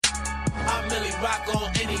rock on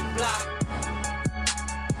any block.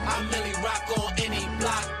 I Millie rock on any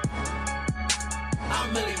block. I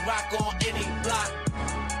Millie rock on any block.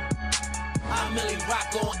 I Millie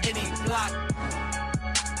rock on any block.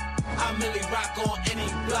 I Millie rock on any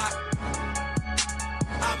block.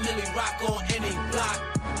 I Millie rock on any block.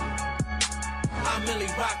 I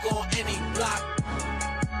Millie rock on any block.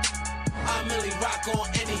 I Millie rock on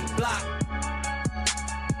any block.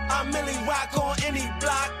 I Millie rock on any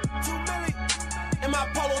block. 2 Millie in my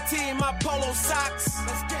polo tee and my polo socks.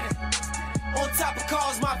 Let's get it. On top of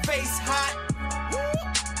cars, my face hot.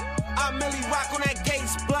 I Millie rock on that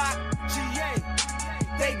Gates block. GA.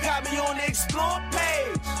 They got me on the explore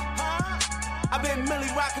page. I've been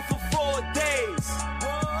Millie rocking for 4 days.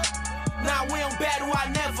 Nah, we don't battle, I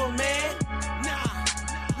never, man. Nah,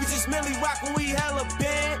 we just Millie rockin', we hella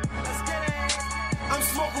bad. I'm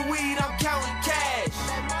smoking weed, I'm counting cash.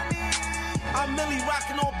 I'm Millie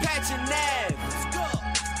rockin' on Patch and Nav.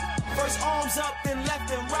 First arms up, then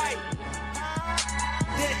left and right.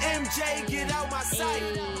 Then MJ get out my sight.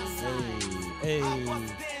 Hey.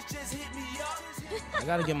 I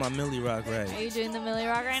gotta get my Millie Rock right. Are you doing the Millie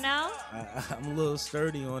Rock right now? I'm a little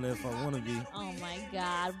sturdy on it if I want to be. Oh my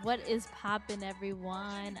God. What is poppin',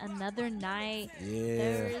 everyone? Another night. Yeah.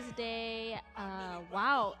 Thursday.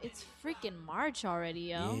 Wow. It's freaking March already,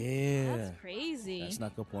 yo. Yeah. That's crazy. That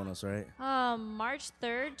snuck up on us, right? March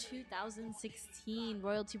 3rd, 2016.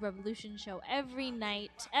 Royalty Revolution show every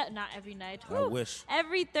night. Not every night. I wish.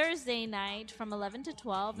 Every Thursday night from 11 to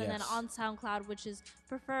 12. Yes. And then on SoundCloud, which is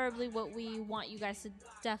preferably what we want you guys to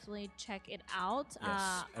definitely check it out. Yes,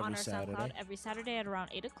 On our every Saturday. SoundCloud every Saturday at around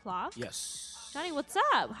 8 o'clock. Yes. Johnny, what's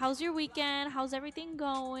up? How's your weekend? How's everything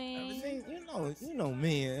going? Everything, you know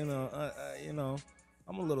me.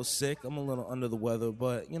 I'm a little sick. I'm a little under the weather,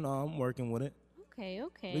 but I'm working with it.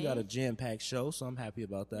 Okay. We got a jam-packed show, so I'm happy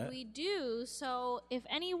about that. We do. So if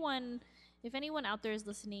anyone out there is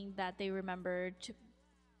listening that they remember to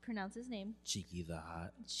pronounce his name, Cheeky the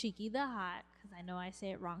Hot. Cheeky the Hot, because I know I say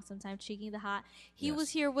it wrong sometimes. Cheeky the Hot. He Yes. was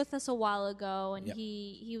here with us a while ago, and Yep.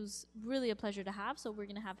 he was really a pleasure to have. So we're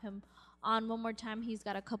gonna have him on one more time. He's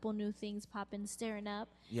got a couple new things popping, staring up.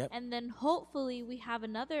 Yep. And then hopefully we have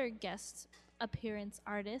another guest appearance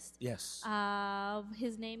artist. Yes.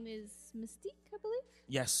 His name is Mystique, I believe.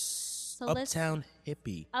 Yes. So let's- Uptown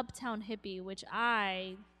Hippie. Uptown Hippie, which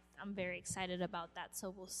I'm very excited about that. So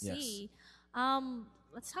we'll see.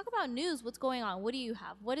 Let's talk about news. What's going on? What do you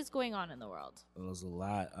have? What is going on in the world? There's a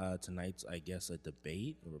lot. Tonight's, I guess, a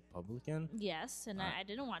debate, a Republican. Yes, and I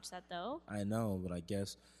didn't watch that though. I know, but I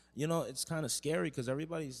guess, it's kind of scary because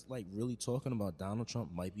everybody's like really talking about Donald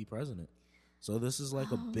Trump might be president. So this is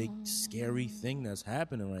like a big scary thing that's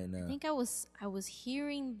happening right now. I think I was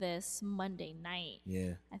hearing this Monday night.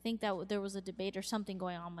 Yeah. I think that there was a debate or something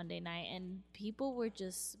going on Monday night, and people were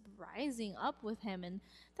just rising up with him, and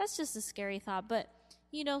that's just a scary thought. But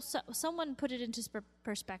someone put it into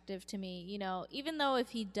perspective to me. Even though if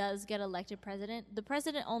he does get elected president, the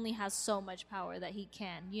president only has so much power that he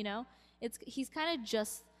can. He's kind of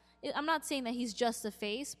just. I'm not saying that he's just a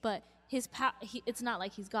face, but it's not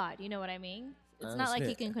like he's God. You know what I mean? It's not like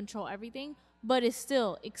he can control everything, but it's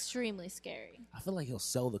still extremely scary. I feel like he'll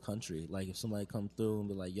sell the country. Like if somebody come through and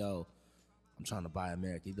be like, "Yo, I'm trying to buy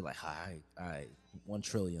America," he'd be like, "Hi, $1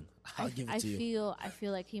 trillion. I'll give it to you." I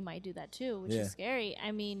feel like he might do that too, which Yeah. is scary.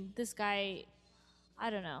 I mean, this guy, I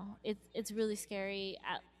don't know. It's really scary.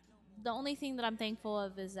 The only thing that I'm thankful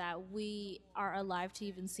of is that we are alive to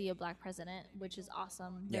even see a black president, which is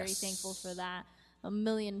awesome. Very Yes. thankful for that. 1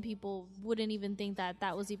 million people wouldn't even think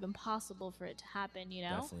that was even possible for it to happen,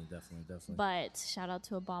 Definitely. But shout out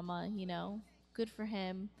to Obama, good for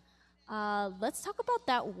him. Let's talk about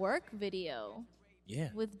that work video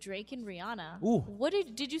Yeah. with Drake and Rihanna. Ooh. What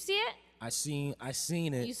did you see it? I seen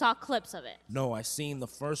it. You saw clips of it. No, I seen the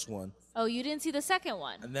first one. Oh, you didn't see the second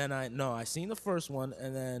one? And then I seen the first one,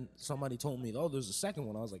 and then somebody told me, "Oh, there's a second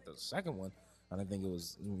one." I was like, "There's a second one?" And I think it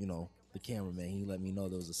was, the cameraman. He let me know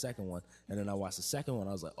there was a second one. And then I watched the second one.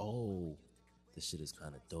 I was like, "Oh, this shit is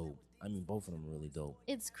kind of dope." I mean, both of them are really dope.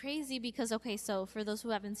 It's crazy because, okay, so for those who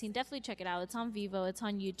haven't seen, definitely check it out. It's on Vivo. It's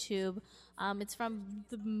on YouTube. It's from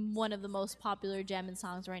one of the most popular jamming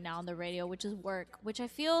songs right now on the radio, which is Work, which I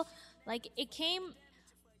feel like it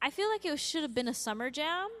should have been a summer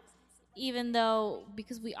jam, even though,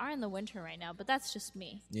 because we are in the winter right now, but that's just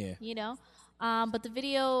me. Yeah. But the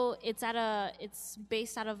video, it's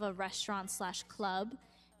based out of a restaurant/club.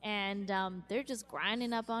 And they're just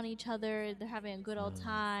grinding up on each other. They're having a good old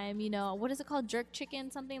time. What is it called? Jerk chicken,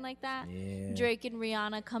 something like that. Yeah. Drake and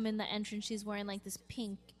Rihanna come in the entrance. She's wearing like this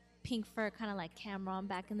pink fur, kind of like Cameron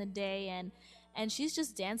back in the day. and she's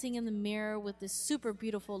just dancing in the mirror with this super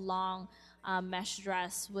beautiful long mesh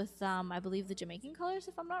dress with I believe the Jamaican colors,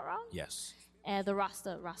 if I'm not wrong. Yes. And the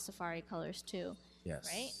Rastafari colors too. Yes.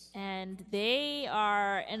 Right? And they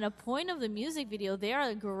are, in a point of the music video, they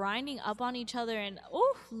are grinding up on each other. And,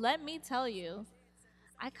 let me tell you,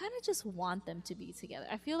 I kind of just want them to be together.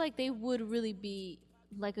 I feel like they would really be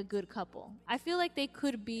like a good couple. I feel like they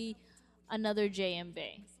could be another J and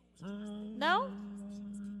B. No?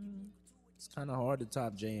 It's kind of hard to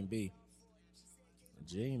top J and B.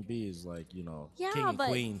 J and B is like, king Yeah, and but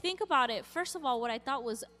queen. think about it. First of all, what I thought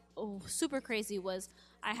was super crazy was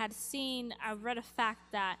I read a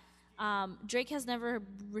fact that Drake has never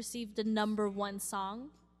received the #1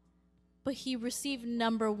 song, but he received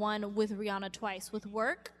 #1 with Rihanna twice, with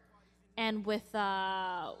Work and with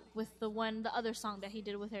the other song that he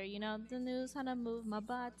did with her, the news how to move my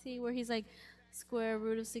body, where he's like square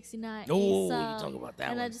root of 69. Oh, you talk about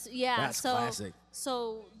that and one. That's so classic.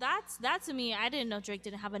 So that to me, I didn't know Drake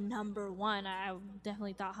didn't have a #1. I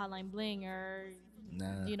definitely thought Hotline Bling or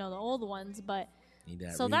Nah. the old ones, but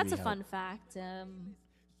That so that's a Riri fun help. fact.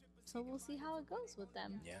 So we'll see how it goes with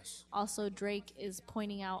them. Yes. Also, Drake is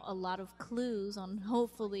pointing out a lot of clues on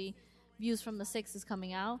hopefully Views from the Six is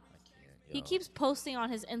coming out. He keeps posting on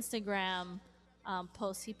his Instagram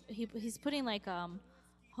posts. He's putting like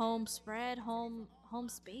home spread, home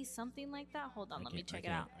space, something like that. Hold on, let me check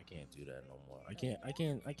it out. I can't do that no more. I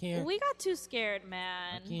can't. We got too scared,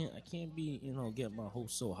 man. I can't be, get my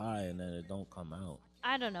hopes so high and then it don't come out.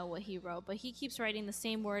 I don't know what he wrote, but he keeps writing the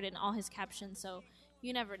same word in all his captions, so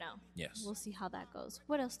you never know. Yes. We'll see how that goes.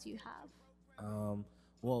 What else do you have?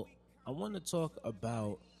 Well, I want to talk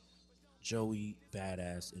about Joey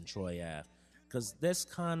Badass and Troy Ave, because that's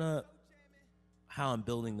kind of how I'm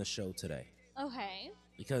building the show today. Okay.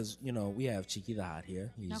 Because we have Cheeky the Hot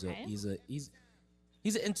here. Okay.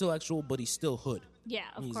 He's an intellectual, but he's still hood. Yeah,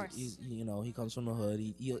 of course. He comes from the hood.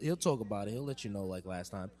 He'll talk about it. He'll let you know, like last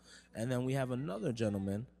time. And then we have another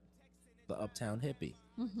gentleman, the Uptown Hippie.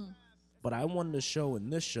 Mm-hmm. But I wanted to show in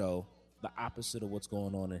this show the opposite of what's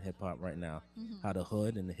going on in hip hop right now. Mm-hmm. How the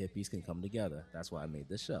hood and the hippies can come together. That's why I made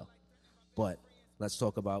this show. But let's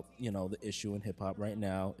talk about, the issue in hip hop right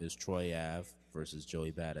now is Troy Ave versus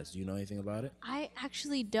Joey Badass. Do you know anything about it? I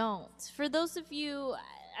actually don't. For those of you,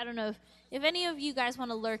 I don't know if any of you guys want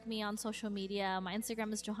to lurk me on social media, my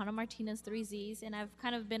Instagram is Johanna Martinez 3Zs, and I've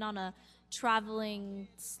kind of been on a traveling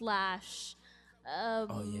 /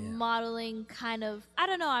 modeling kind of. I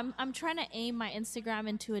don't know. I'm trying to aim my Instagram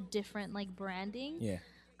into a different like branding. Yeah.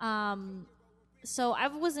 So I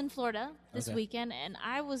was in Florida this Okay. weekend, and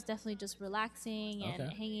I was definitely just relaxing and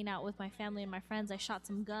Okay. hanging out with my family and my friends. I shot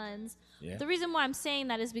some guns. Yeah. The reason why I'm saying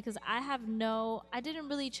that is because I didn't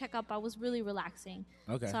really check up. I was really relaxing.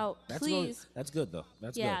 Okay. So That's please, good. That's good though.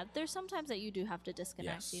 That's yeah, good. there's sometimes that you do have to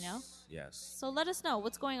disconnect, Yes. So let us know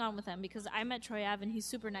what's going on with him, because I met Troy Ave and he's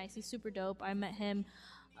super nice. He's super dope. I met him.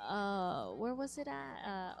 Where was it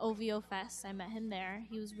at? OVO Fest. I met him there.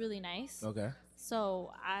 He was really nice. Okay.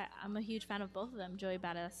 So I'm a huge fan of both of them. Joey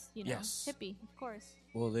Badass, Yes. hippie, of course.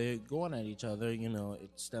 Well, they're going at each other. It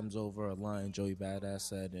stems over a line Joey Badass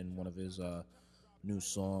said in one of his new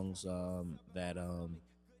songs that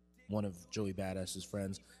one of Joey Badass's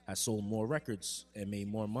friends has sold more records and made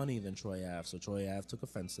more money than Troy Ave. So Troy Ave took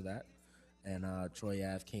offense to that, and Troy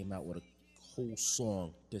Ave came out with a whole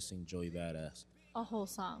song dissing Joey Badass. A whole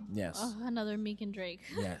song. Yes. Oh, another Meek and Drake.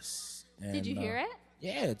 Yes. Did you hear it?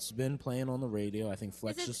 Yeah, it's been playing on the radio. I think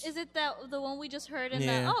Flex Is it the one we just heard in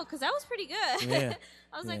Yeah. because that was pretty good. Yeah.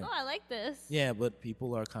 I was like, Yeah. oh, I like this. Yeah, but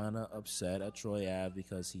people are kind of upset at Troy Ave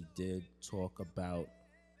because he did talk about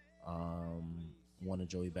one of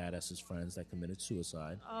Joey Badass's friends that committed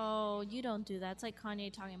suicide. Oh, you don't do that. It's like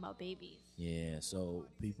Kanye talking about babies. Yeah, so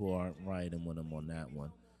people aren't riding with him on that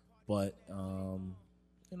one. But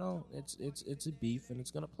it's a beef and it's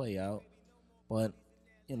gonna play out. But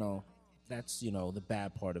that's the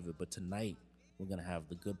bad part of it. But tonight we're gonna have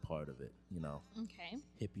the good part of it. Okay.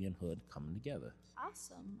 Hippie and hood coming together.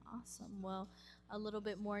 Awesome. Well, a little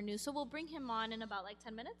bit more news. So we'll bring him on in about like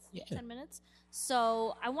 10 minutes. Yeah. 10 minutes.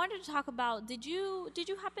 So I wanted to talk about. Did you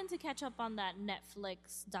happen to catch up on that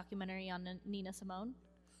Netflix documentary on Nina Simone?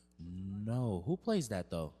 No, who plays that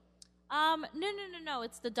though? No.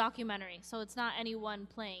 It's the documentary, so it's not anyone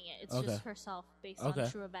playing it. It's Okay. just herself based Okay. on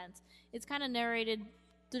true events. It's kind of narrated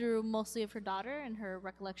through mostly of her daughter and her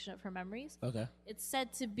recollection of her memories. Okay. It's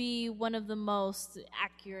said to be one of the most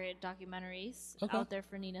accurate documentaries Okay. out there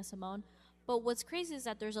for Nina Simone. But what's crazy is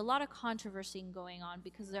that there's a lot of controversy going on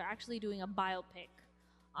because they're actually doing a biopic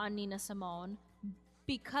on Nina Simone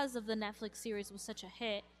because of the Netflix series was such a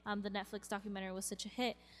hit. The Netflix documentary was such a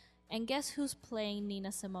hit. And guess who's playing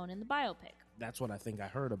Nina Simone in the biopic? That's what I think I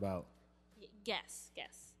heard about. Guess.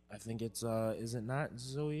 I think it's is it not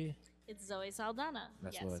Zoe? It's Zoe Saldana.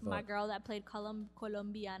 That's yes, what I thought. my girl that played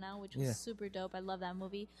Colombiana, which was Yeah. super dope. I love that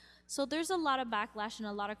movie. So there's a lot of backlash and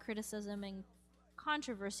a lot of criticism and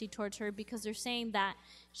controversy towards her because they're saying that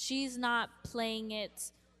she's not playing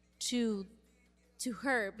it to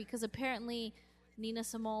her, because apparently Nina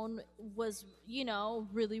Simone was,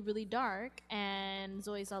 really, really dark, and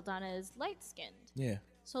Zoe Saldana is light skinned. Yeah.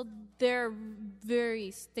 So they're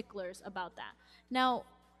very sticklers about that. Now,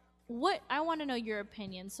 what I want to know your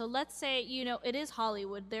opinion. So let's say, it is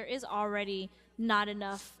Hollywood. There is already not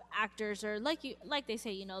enough actors, or like they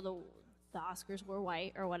say, the Oscars were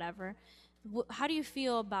white or whatever. How do you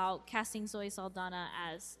feel about casting Zoe Saldana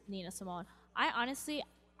as Nina Simone? I honestly,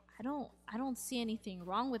 I don't see anything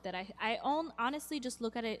wrong with it. I honestly just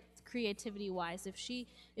look at it creativity wise. If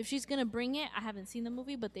she's gonna bring it, I haven't seen the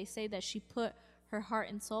movie, but they say that she put her heart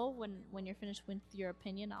and soul. When you're finished with your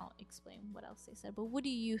opinion, I'll explain what else they said. But what do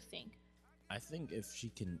you think? I think if she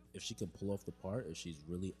can pull off the part, if she's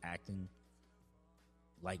really acting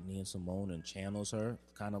like Nina Simone and channels her,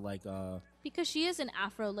 kind of like Because she is an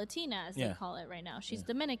Afro-Latina, as Yeah. they call it right now. She's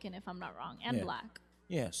Dominican, if I'm not wrong, and Yeah. black.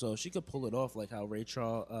 yeah, so she could pull it off like how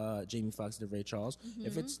Jamie Foxx did Ray Charles.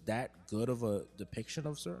 If it's that good of a depiction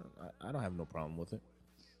of her, I don't have no problem with it.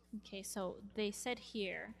 Okay, so they said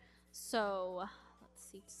here. So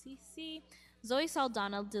let's see. Zoe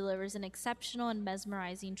Saldana delivers an exceptional and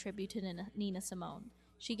mesmerizing tribute to Nina Simone.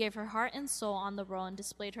 She gave her heart and soul on the role and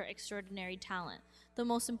displayed her extraordinary talent. The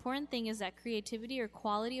most important thing is that creativity or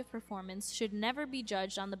quality of performance should never be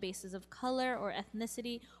judged on the basis of color or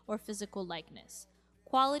ethnicity or physical likeness.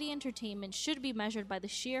 Quality entertainment should be measured by the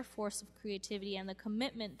sheer force of creativity and the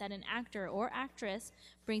commitment that an actor or actress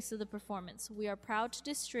brings to the performance. We are proud to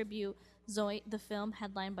distribute the film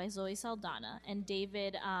headlined by Zoe Saldana and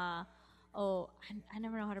David, I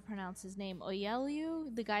never know how to pronounce his name,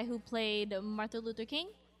 Oyelowo, the guy who played Martin Luther King.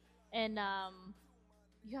 And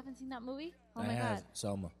you haven't seen that movie? Oh my God.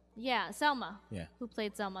 Selma. Yeah, Selma. Yeah. Who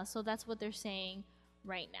played Selma. So that's what they're saying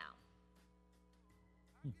right now.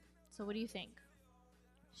 So what do you think?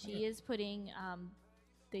 She is putting,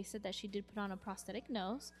 they said that she did put on a prosthetic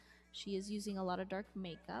nose. She is using a lot of dark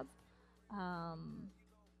makeup. I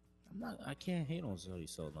can't hate on Zoe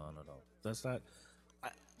Saldana though. That's not.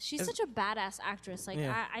 She's such a badass actress. Like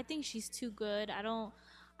Yeah. I think she's too good. I don't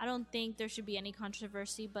think there should be any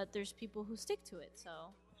controversy, but there's people who stick to it. So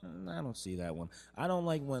I don't see that one. I don't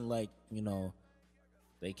like when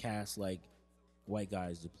they cast like white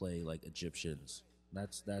guys to play like Egyptians.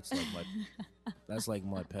 That's like my that's like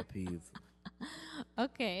my pet peeve.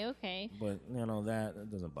 okay. But that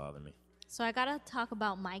doesn't bother me. So I gotta talk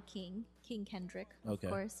about my King Kendrick, Okay.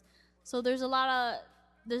 of course. So there's a lot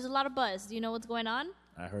of buzz. Do you know what's going on?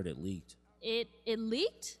 I heard it leaked. It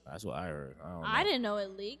leaked. That's what I heard. I don't know. I didn't know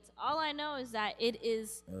it leaked. All I know is that it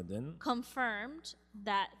is Didn't? confirmed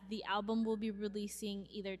that the album will be releasing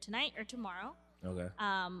either tonight or tomorrow. Okay.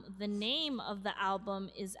 The name of the album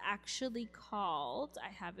is actually called, I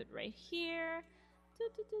have it right here.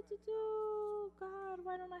 God,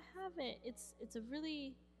 why don't I have it? It's a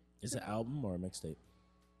really, Is it an album or a mixtape?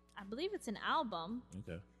 I believe it's an album.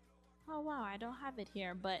 Okay. Oh wow, I don't have it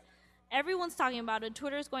here, but everyone's talking about it.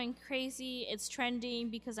 Twitter's going crazy. It's trending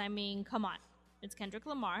because come on, it's Kendrick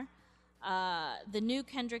Lamar. The new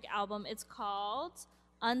Kendrick album. It's called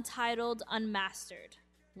Untitled Unmastered,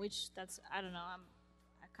 which I don't know.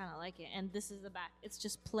 I kind of like it. And this is the back. It's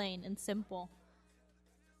just plain and simple.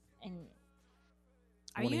 And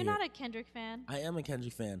are you not a Kendrick fan? I am a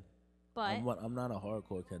Kendrick fan. But I'm not a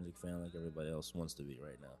hardcore Kendrick fan like everybody else wants to be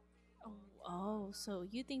right now. oh, so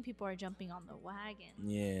you think people are jumping on the wagon?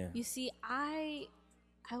 Yeah. You see, I've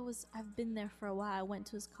been there for a while. I went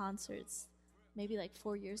to his concerts maybe like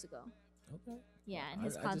 4 years ago. Okay. Yeah, and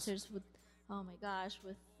his I concerts with, oh my gosh,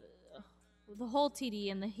 with the whole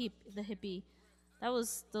TD and the hippie.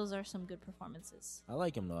 Those are some good performances. I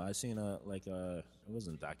like him though. I seen it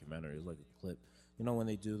wasn't a documentary. It was like a clip. You know when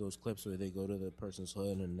they do those clips where they go to the person's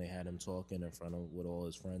hood and they had him talking in front of with all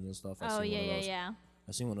his friends and stuff. Yeah.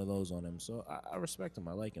 I seen one of those on him, so I respect him.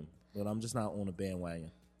 I like him, but I'm just not on a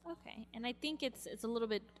bandwagon. Okay, and I think it's a little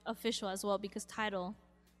bit official as well because Tidal,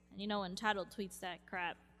 and when Tidal tweets that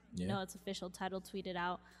crap, it's official. Tidal tweeted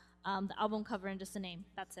out the album cover and just the name.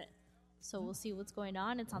 That's it. So we'll see what's going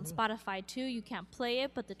on. It's on Spotify too. You can't play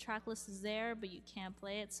it, but the track list is there, but you can't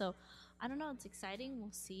play it. So I don't know. It's exciting.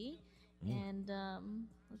 We'll see. And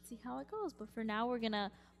let's see how it goes. But for now, we're going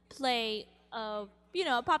to play a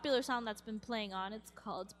popular song that's been playing on. It's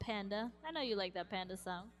called Panda. I know you like that Panda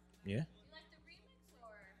song. Yeah. You like the remix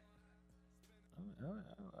or?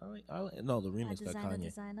 No, the remix by Designer, Kanye.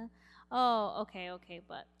 Designer. Oh, okay.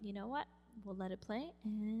 But you know what? We'll let it play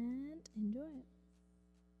and enjoy it.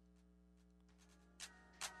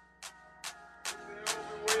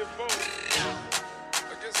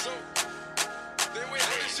 I guess so. They wait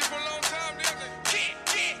for this shit for a long time, didn't they?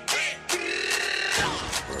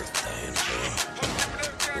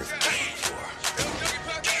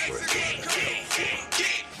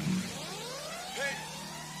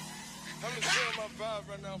 I'm just feeling my vibe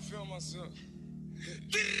right now. I'm feeling myself.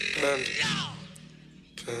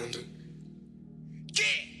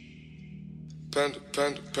 Panda.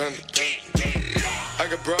 I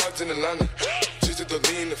got broads in Atlanta. Just to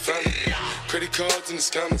lean the family. Credit cards in the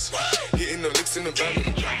scammers. Hitting the licks in the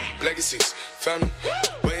van. Legacies, family.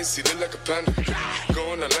 Wait and see, look like a panda.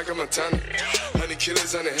 Going out like a Montana. Honey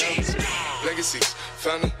killers on the helmets. Legacies,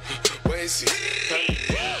 family. Wait and see, family.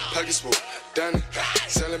 Pockets full, Danny.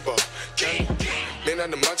 Selling ball, candy. Man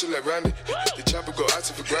on the macho like Randy. The chopper go out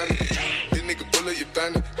to for granted. This nigga bullet, you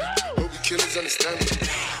bandit. Hope you killers understand it.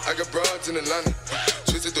 I got broads in Atlanta.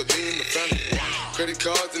 Twisted the lean in the family. Credit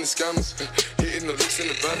cards and the scammers. Hitting the licks in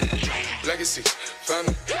the van. Legacy,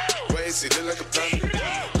 family. Wait and see, look like a panda.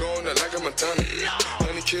 Going out like a Montana.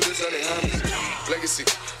 Honey killers on the hammers. Legacy,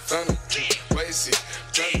 family. Wait and see,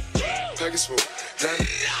 family. Package full, Danny.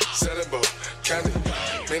 Selling ball, candy.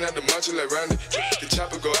 Man out the macho like Randy. The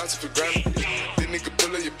chopper go out to for granted. This nigga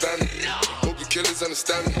pull up your bandit. Hope you killers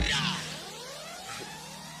understand me.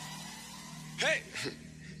 Hey!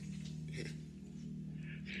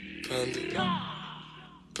 Panda.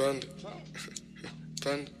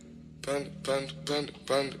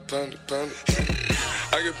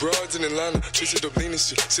 I get broads in Atlanta, twisted up lean and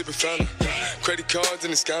shit, sippin' fountain. Credit cards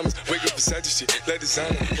and the scammers, wake up beside your shit, like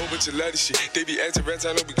designer, whole bunch of ladder shit. They be acting rats,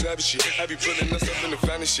 I know we clapping shit. I be pulling us up in the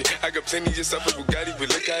finest shit. I got plenty of stuff with Bugatti, but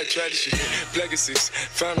look how I tried this shit. Legacies,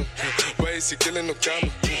 fountain, why is he killing no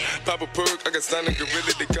comma? Pop a perk, I got signed a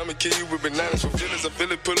gorilla, they come and kill you with bananas. For feelings, I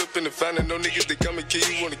feel it, pull up in the fountain. No niggas, they come and kill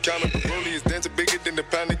you on the counter. But Broly is dancing bigger than the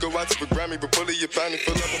pound. They go out to the Grammy, but pull it, your pound,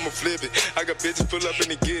 full up, I'ma flip it. I got bitches pull up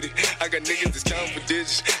and they get it. I got niggas that's counting for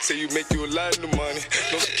digits. Say you make you a lot of money.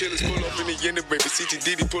 No some killers pull up in the end of baby.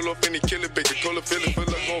 CTDD pull up in the killer baby. Cola fill it, pull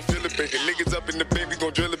up, gon' fill it, baby. Niggas up in the baby,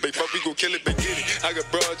 gon' drill it, baby. Fuck, we gon' kill it, baby. Get it. I got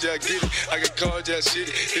broads, yeah, I get it. I got cars, yeah, I shit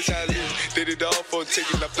it. This how I live. Did it all for a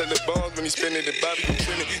ticket. I play the bombs when he spinning the Bobby gon'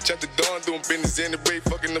 spin it. Chop the dawn, doing business in the break.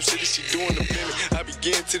 Fucking up shit, she doing the minute. I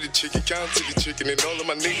begin to the chicken, count to the chicken, and all of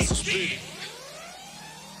my niggas are split.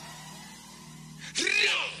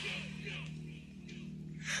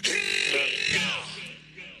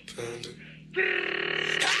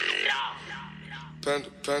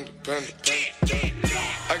 Panda.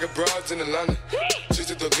 I got broads in Atlanta,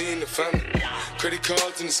 twisted the lean in the family. Credit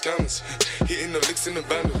cards and the scammers, hitting the licks in the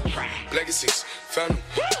bundle. Legacies, family,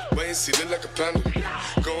 wait and see, look like a panda.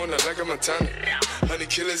 Going out like a Montana, honey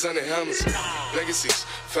killers on the hammers. Legacies,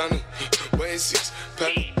 family, wait and see,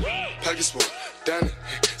 panda. Pockets full, Danny,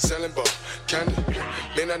 selling ball, candy.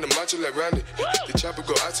 Man on the macho like Randy, the chopper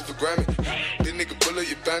go out to for Grammy. This nigga pull up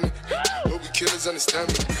your bandit, hope you killers understand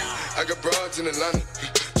me. I got broads in Atlanta,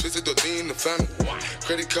 twisted the lean in the family.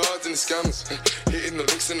 Credit cards and the scammers, hitting the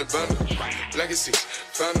licks in the bundle. Legacy,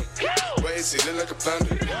 family, wait and see, look like a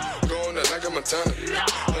panda. Going out like a Montana,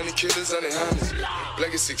 honey killers on the hammers.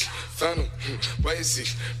 Legacy, family, wait and see,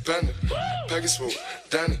 panda. Package full,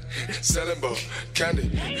 Danny, selling ball, candy.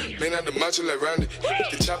 Man out the macho like Randy,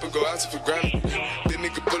 the chopper go out to for Grammy. This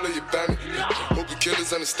nigga pull up your bandit, hope you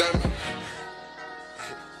killers understand me.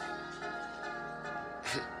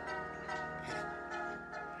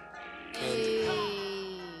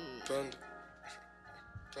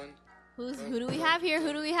 Who do we have here?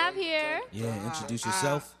 Who do we have here? Yeah, introduce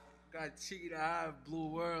yourself. Got Cheeky the Hive, Blue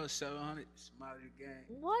World, 700, Smiley the Gang.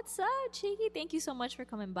 What's up, Cheeky? Thank you so much for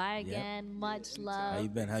coming by again. Much love.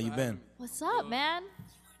 How you been? What's up, man?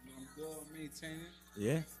 I'm good, maintaining.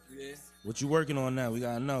 Yeah? Yeah. What you working on now? We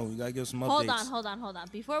gotta know. We gotta give some updates. Hold on.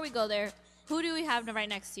 Before we go there, who do we have right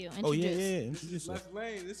next to you? Oh, Introduce. yeah. Introduce yourself. Left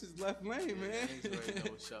lane. This is left lane, man.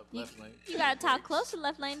 What's up, left lane? You gotta talk close to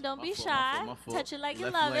left lane. Don't be shy. My fault. Touch it like you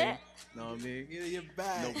Left love lane, it. Know what I mean? Get in your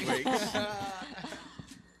bag. No breaks.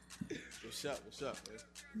 What's up,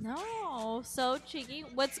 man? No. So Cheeky,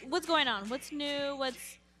 what's going on? What's new?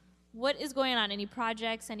 What is going on? Any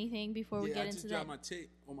projects? Anything before we get I into just that? dropped my tape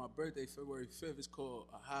on my birthday, February 5th. It's called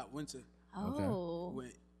A Hot Winter. Oh. It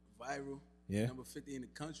went viral. Yeah. Number 50 in the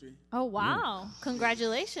country. Oh wow!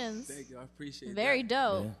 Congratulations. Thank you. I appreciate Very that.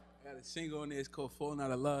 dope. I got a single on there. It's called Falling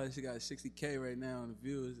Out of Love. She got 60K right now on the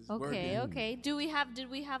views. It's working. Okay. Did we have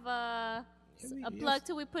a Yeah, plug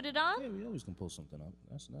till we put it on? Yeah, we always can pull something up.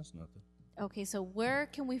 That's nothing. Okay, so where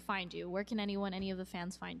can we find you? Where can any of the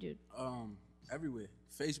fans find you? Everywhere.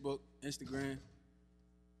 Facebook, Instagram,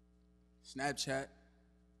 Snapchat,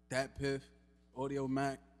 DatPiff, Audio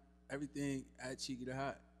Mac, everything at Cheeky the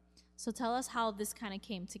Hot. So tell us how this kind of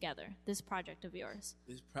came together, this project of yours.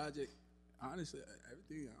 This project, honestly,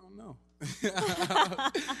 everything, I don't know.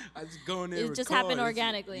 I just go in there. It just happened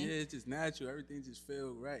organically. It's just natural. Everything just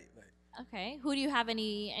feel right. Like, okay. Who do you have?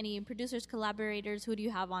 Any producers, collaborators? Who do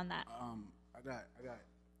you have on that?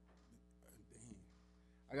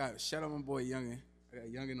 I got shout out my boy Youngin. I got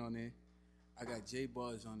Youngin on there. I got J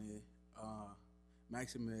Buzz on there.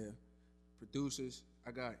 Maximil. Producers.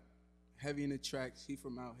 I got Heavy in the Tracks. He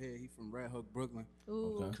from out here. He from Red Hook, Brooklyn.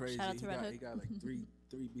 Ooh, okay. Crazy. Shout out to Red Hook. He got like three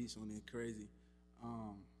beats on there. Crazy.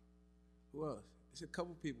 Who else? It's a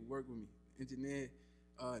couple people work with me. Engineer,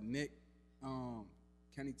 Nick,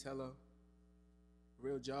 Kenny Tello,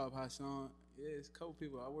 Real Job, Hassan. Yeah, it's a couple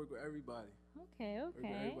people. I work with everybody. Okay. Work with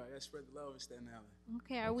everybody. I spread the love in Staten Island.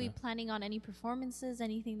 Okay, are we planning on any performances,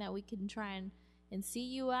 anything that we can try and see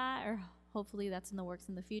you at, or hopefully that's in the works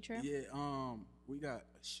in the future? Yeah, we got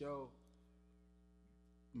a show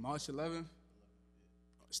March 11th,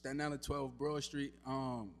 Staten Island 12 Broad Street.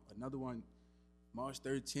 Another one March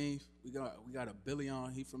 13th. We got a Billy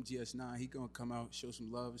on. He from GS9. He gonna come out, show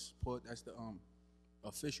some love and support. That's the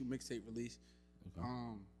official mixtape release. Okay.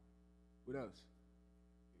 What else?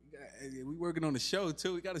 We working on the show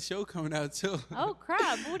too. We got a show coming out too. Oh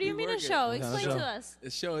crap! What do you mean a show? Explain to us.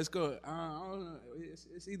 The show is called. I don't know.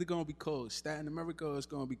 It's either gonna be called Staten America or it's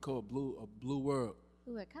gonna be called Blue World.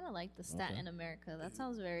 Ooh, I kind of like the Staten America. That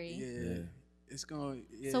sounds very. Yeah. It's going.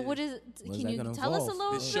 Yeah. So what is it? Can you tell us a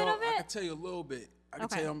little bit show, of it? I can tell you a little bit. I can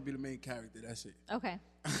tell you I'm gonna be the main character. That's it. Okay.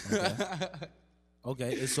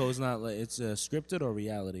 Okay, so it's not like it's scripted or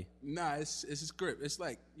reality. Nah, it's a script. It's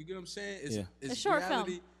like, you get what I'm saying? It's a short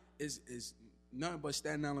reality. film. It's nothing but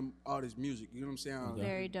Staten Island artist music. You know what I'm saying? Okay.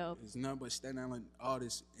 Very dope. It's nothing but Staten Island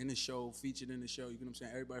artists in the show, featured in the show. You know what I'm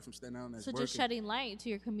saying? Everybody from Staten Island that's So working. just shedding light to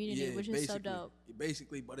your community, which is so dope.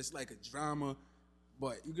 Basically, but it's like a drama.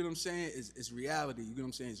 But you get what I'm saying? It's reality. You get what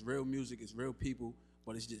I'm saying? It's real music. It's real people.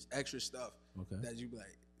 But it's just extra stuff that you be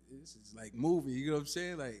like, this is like movie. You know what I'm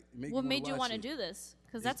saying? Like, what made you want to do this?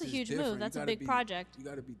 Because that's a huge move. That's a big project. You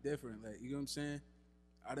got to be different. Like, you know what I'm saying?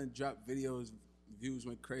 I done dropped videos, views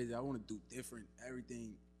went crazy. I want to do different,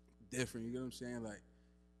 everything different. You know what I'm saying? Like,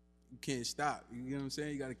 you can't stop. You know what I'm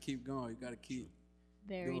saying? You got to keep going. You got to keep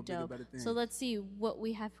very doing dope. bigger, better things. So let's see what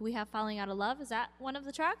we have. We have Falling Out of Love. Is that one of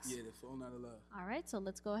the tracks? Yeah, the Falling Out of Love. All right, so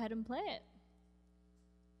let's go ahead and play it.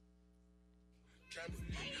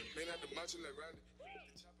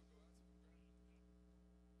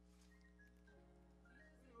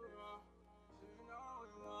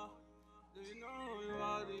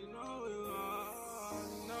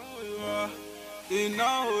 Do you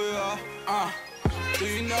know who you are? Do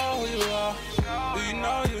you know who you are? Do you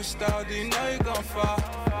know you a star? Do you know you gon' fall?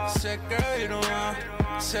 Said girl you the one.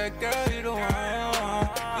 Said girl you the one.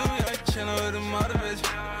 You be like chillin' with them other bitches.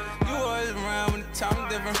 You always around when the time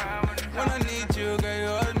is different. When I need you, girl, you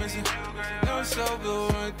always missing. You're so blue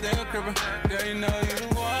when you think I'm crippin'. Girl, you know you the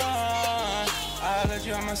one. I'll let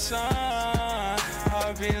you on my son.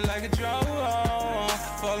 Heart beating like a drum.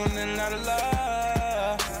 Falling in and out of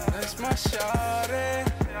love. That's my shawty.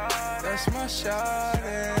 That's my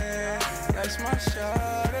shawty. That's my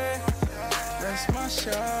shawty. That's my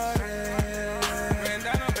shawty. Ran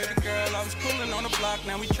down on baby girl, I was coolin' on the block.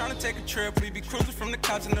 Now we tryna take a trip. We be cruising from the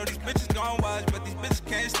couch. I know these bitches gon' watch, but these bitches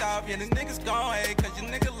can't stop. Yeah, the niggas gon' hate, cause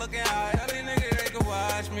your nigga looking hot. Tell these niggas they can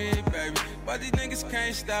watch me, baby. But these niggas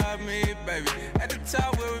can't stop me, baby. At the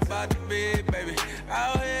top where we about to be, baby.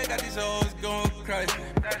 Out here got these hoes going crazy.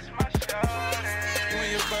 That's my shawty. You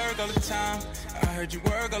and your work all the time. I heard you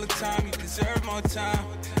work all the time. You deserve more time.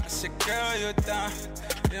 I said, girl, you're a dime.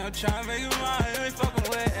 Yeah, I'm tryna make you mine. You ain't fucking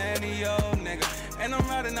with any old nigga. And I'm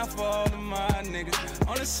riding out for all of my niggas.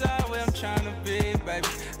 On the side where I'm tryna be, baby.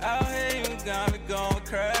 Out here, you got me going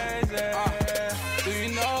crazy. Do you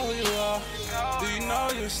know who you are? Do you know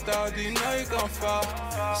you a star? Do you know you gon' fall?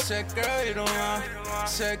 Said, girl, you the one.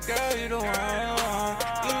 Said, girl, you the one.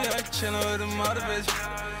 You be like chillin' with them other bitches.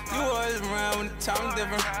 You always around when the time is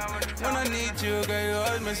different. When I need you, girl, you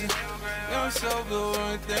always missing. You're so blue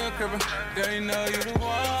when you think I'm crippin'. Girl, you know you the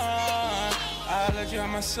one. I'll let you have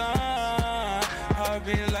my son. Heart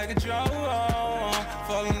beating like a drum.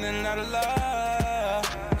 Falling in and out of love.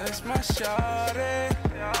 That's my shawty.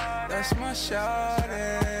 That's my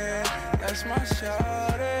shawty. That's my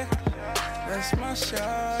shawty. That's my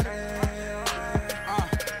shawty.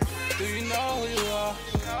 Do you know who you are?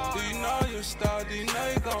 Do you know you a star? Do you know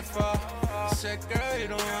you gon' fall? Said girl you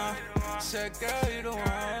the one. said, girl, you the one.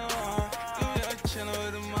 You just chillin'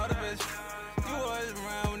 with the mother bitch. You always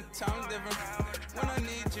around when the time's different. When I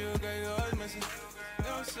need you, girl, you always missing.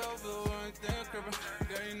 You're so blue, everything crippin'.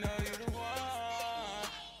 Girl, you know you the one.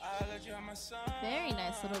 I'll let you have my son. Very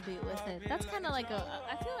nice little beat with it. That's kind of like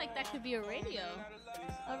I feel like that could be a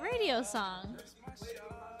radio song.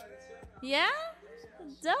 Yeah?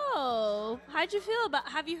 Dope. How'd you feel about,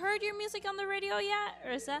 have you heard your music on the radio yet?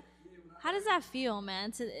 Or is that, how does that feel,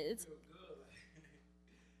 man? It's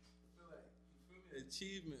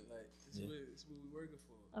achievement, like it's what we're working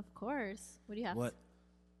for. of course. What do you have?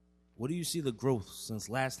 What do you see the growth since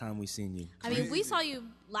last time we seen you? I mean, we saw you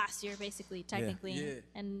last year, basically, technically. Yeah.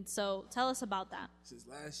 And so tell us about that. Since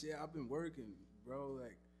last year, I've been working, bro.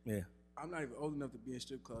 Like, Yeah. I'm not even old enough to be in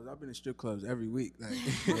strip clubs. I've been in strip clubs every week, like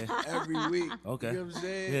every week. Okay. You know what I'm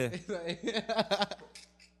saying? Yeah. Like,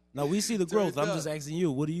 No, we see the growth. Turned I'm up. just asking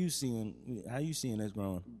you, what are you seeing? How you seeing this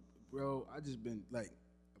growing? bro, I just been like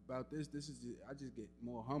about this. I just get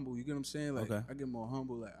more humble. You get what I'm saying? Like Okay. I get more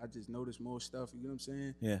humble. Like I just notice more stuff. You get what I'm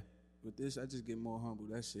saying? Yeah. With this, I just get more humble.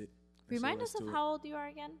 That's it. That's Remind all us that's of to it. how old you are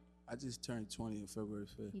again. I just turned 20 on February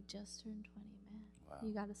 5th. He just turned 20, man. Wow.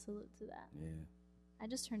 You got to salute to that. Yeah. I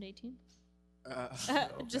just turned 18. Okay.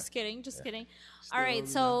 Just kidding, just kidding. Still All right, early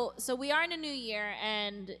so we are in a new year,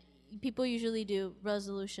 and people usually do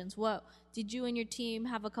resolutions. What did you and your team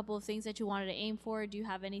have a couple of things that you wanted to aim for? Do you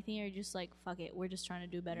have anything, or just like fuck it, we're just trying to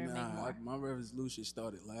do better and make more? My resolution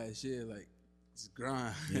started last year. Like it's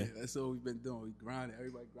grind. Yeah. That's all we've been doing. We grinding.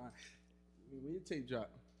 Everybody grind. When your tape drop?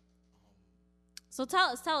 So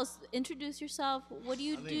tell us, introduce yourself. What do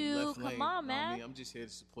you I think do? Left Lane, Come on, know what I man. mean? I'm just here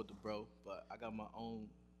to support the bro, but I got my own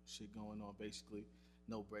shit going on basically.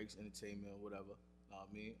 No breaks, entertainment, or whatever. Know what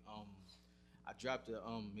I mean? I dropped a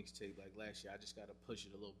mixtape like last year. I just gotta push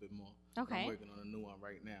it a little bit more. Okay. I'm working on a new one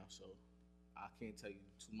right now, so I can't tell you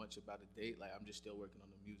too much about the date. Like I'm just still working on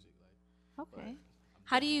the music. Like, Okay.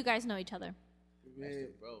 How do you guys know each other? that's Man, the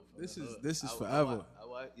bro. from this the is hood. this is I forever.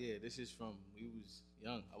 yeah, this is from we was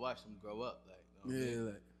young. I watched him grow up. Like, know what I Yeah, mean?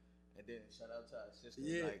 like And then shout out to our sister.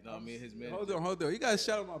 yeah. Like, know what I mean? His man. Hold on. You gotta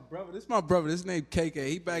shout out my brother. This is my brother. This name KK.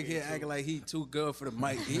 He back here acting like he too good for the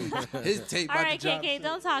mic. His tape All about right, to drop. KK,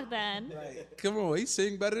 don't talk then. Like, come on, he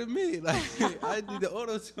sing better than me. Like I need the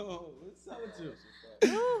auto tune. What's up with you?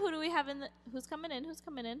 Ooh, who do we have who's coming in? Who's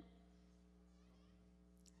coming in?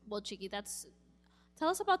 Well, Cheeky, tell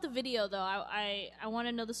us about the video though. I want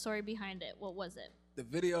to know the story behind it. What was it? The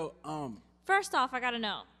video, First off, I gotta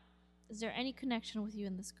know, is there any connection with you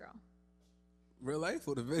and this girl? real life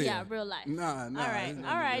or the video? Yeah, real life. Nah. All it's right.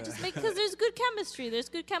 none of Just that. make, because there's good chemistry. There's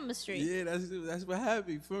good chemistry. Yeah, that's what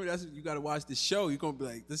happened. For me, that's what you gotta watch the show. You're gonna be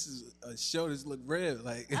like, this is a show. This look real.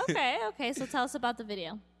 Like Okay. So tell us about the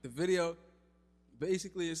video. the video,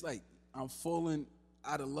 basically, it's like I'm falling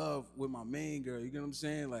out of love with my main girl. You get what I'm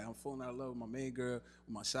saying? Like I'm falling out of love with my main girl, with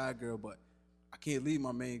my side girl, but I can't leave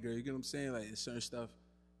my main girl. You get what I'm saying? Like it's certain stuff.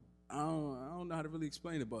 I don't know how to really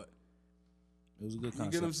explain it, but It was a good you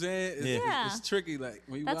concept. get what I'm saying? It's, Yeah. it's tricky. Like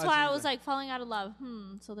when you That's watch why it, I was like falling out of love.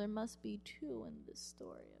 So there must be two in this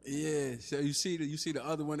story. yeah. So you see the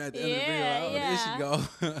other one at the end of the Yeah, video. Like,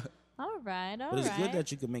 oh, there she go. All right. But it's good that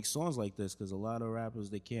you can make songs like this because a lot of rappers,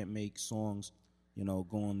 they can't make songs,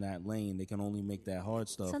 going that lane. They can only make that hard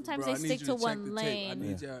stuff. Sometimes Bro, I they need stick you to check one the tape. lane. I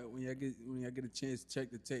need y'all when y'all get a chance to check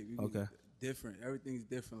the tape. You Okay. Different. Everything's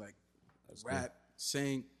different. Like That's rap,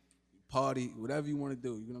 sing, party, whatever you want to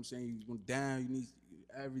do. You know what I'm saying? You want down. You need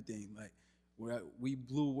everything. Like we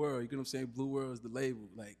Blue World. You know what I'm saying? Blue World is the label.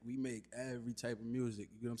 Like we make every type of music.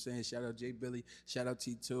 You know what I'm saying? Shout out J Billy. Shout out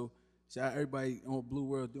T2. Shout out everybody on Blue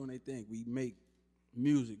World doing their thing. We make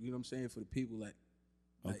music. You know what I'm saying? For the people. Like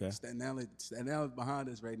Okay. Staten Island behind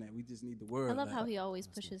us right now. We just need the word. I love like, how he always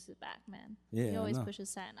pushes it back, man. Yeah, He I always know.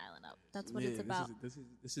 pushes Staten Island up. That's what yeah, it's about.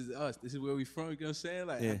 This is us. This is where we from. You know what I'm saying?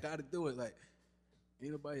 Like Yeah. I gotta do it. Like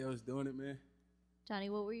ain't nobody else doing it, man.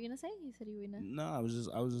 Johnny, what were you gonna say? You said you were gonna. No, I was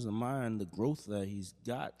just admiring the growth that he's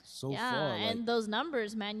got so Yeah, far. Like, and those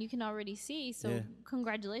numbers, man, you can already see. So Yeah.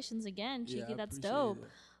 congratulations again, Yeah, Cheeky. I That's appreciate dope. it.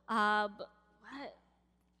 But what?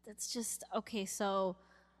 That's just okay. So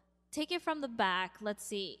take it from the back. Let's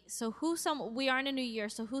see. So we are in a new year.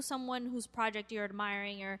 So who's someone whose project you're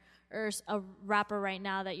admiring, or a rapper right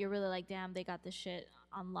now that you're really like, damn, they got this shit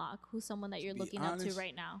on lock? Who's someone that you're Be looking up to honest,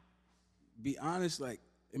 right now? Be honest, like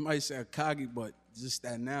it might sound cocky, but just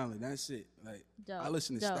Staten Island. That's it. Like Dope, I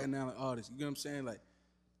listen to dope. Staten Island artists. You know what I'm saying? Like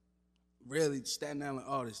really Staten Island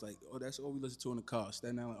artists. Like that's all we listen to in the car.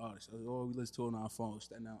 Staten Island artists. That's all we listen to on our phones.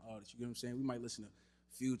 Staten Island artists. You know what I'm saying? We might listen to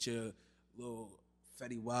Future, Lil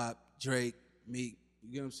Fetty Wap, Drake, Meek.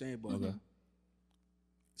 You get what I'm saying? But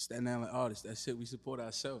Staten Island artists. That's it. We support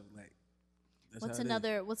ourselves. Like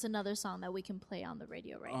What's another song that we can play on the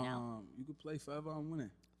radio right now? You could play Forever I'm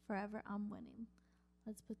Winning. Forever I'm Winning.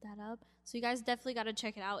 Let's put that up. So you guys definitely got to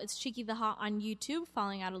check it out. It's Cheeky the Hot on YouTube,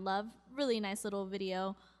 Falling Out of Love. Really nice little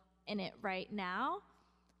video in it right now.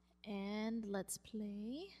 And let's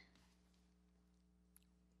play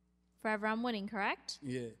Forever I'm Winning, correct?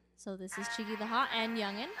 Yeah. So this is Cheeky the Hot and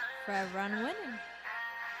Youngin, Forever I'm Winning.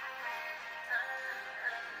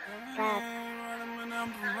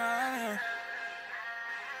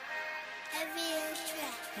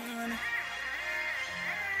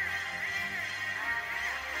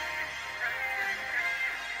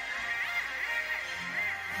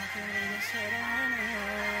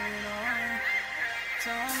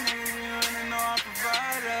 Tell me you wanna know I'm a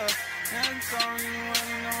provider. And tell me you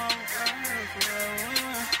wanna know I'm a provider. Forever we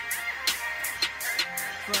win.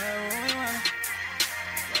 Forever we win.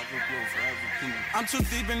 I'm too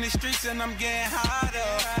deep in the streets and I'm getting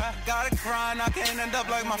hotter. Gotta grind, I can't end up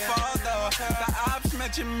like my father. The ops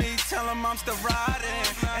mention me, tell them I'm still riding.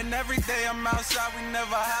 And every day I'm outside, we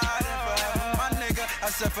never hiding. Forever, my nigga, I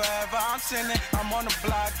said forever I'm sinning. I'm on the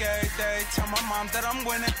block every day, tell my mom that I'm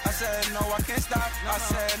winning. I said no, I can't stop. I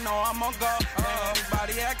said no, I'm gonna go.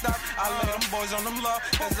 Everybody act up, I lay them boys on them low.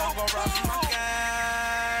 Cause I'm gonna rock for my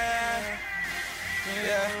gang.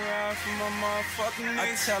 Yeah, ride for my motherfucking niggas.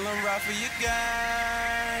 I tell them ride for your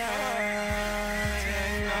gang.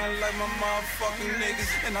 I like my motherfucking niggas.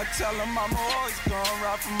 And I tell them I'm always gonna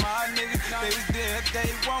ride for my niggas. They was there day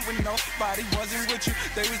one when nobody wasn't with you.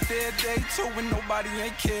 They was there day two when nobody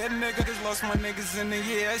ain't cared, nigga. Just lost my niggas in the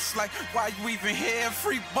year. It's like, why you even here?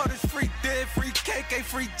 Free butters, free dead, free KK,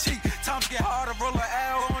 free T. Times get harder, roll a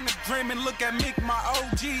L on the dream and look at me. My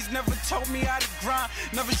OGs never told me how to grind,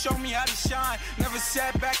 never showed me how to shine, never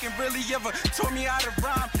sat back and really ever taught me how to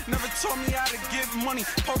rhyme, never taught me how to get money.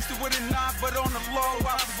 Posted with a knife, but on the low,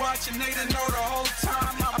 I was watching, they didn't know the whole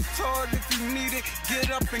time. I'm told if you need it, get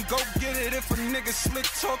up and go get it. If a nigga slick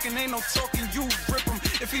talking, ain't no talking, you rip him.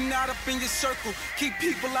 If he not up in your circle, keep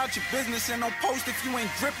people out your business and don't post if you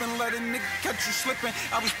ain't gripping. Let a nigga catch you slipping.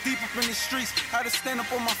 I was deep up in the streets, had to stand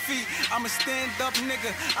up on my feet. I'm a stand up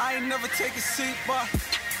nigga, I ain't never take a seat, but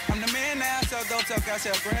I'm the man now, sell dope, sell gas,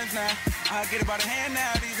 sell grams now. I get it by the hand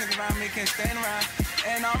now, these niggas around me can't stand around.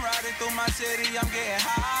 And I'm riding through my city, I'm getting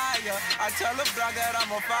higher. I tell the block that I'm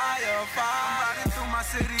on fire. I'm riding through my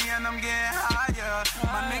city and I'm getting higher.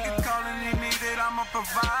 My nigga calling, he need it, I'm a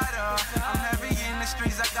provider. I'm heavy in the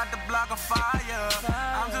streets, I got the block of fire.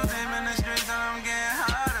 I'm too deep in the streets and I'm getting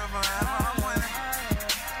hotter. Forever I'm winning.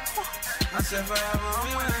 I said forever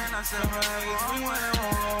we winning. I said forever we winning.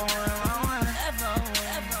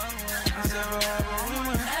 I said forever we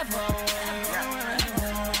winning.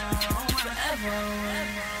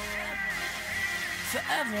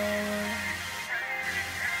 Forever,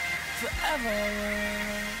 forever,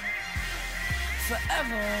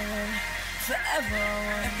 forever, forever.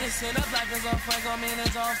 If this shit up like it's on fuego, mean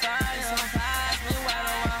it's on fire. Ask me why do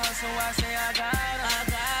I hustle, I say I got it.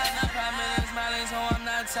 And I promise smiling, so I'm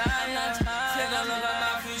not tired. Take a look at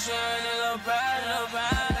my future and it look bright.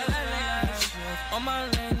 On my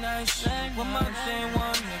late night shit, with my day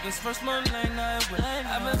one niggas, first my late night with.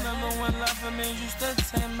 I remember when life for me used to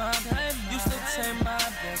take my bitch,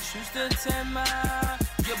 used to take my.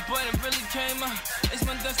 Your boy that really came up, it's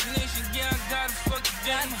my destination, yeah, I gotta fuck the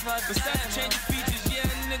game. Besides changing features, yeah,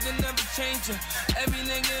 nigga never change it. Every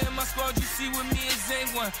nigga in my squad you see with me is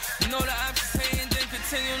A1. You know the options saying, then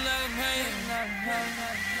continue let him hang.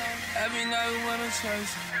 Every night we women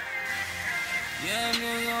chasing. Yeah,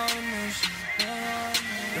 nigga on a mission.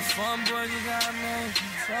 The fun boy you got me.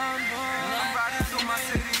 Fun boy. I'm riding through my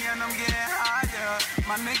city and I'm getting higher.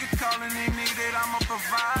 My nigga calling, he need it, I'm a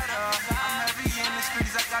provider. I'm heavy in the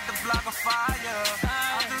streets, I got the block of fire.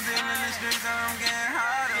 I'm too deep in the streets and I'm getting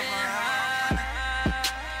hotter.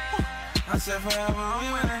 I said forever we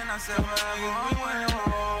winning. I said forever we winning.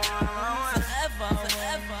 Forever,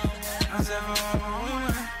 forever. I said forever we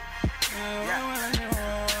winning.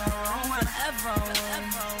 Forever,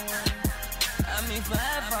 I mean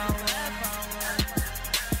forever,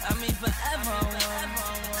 I mean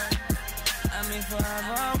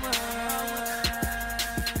forever,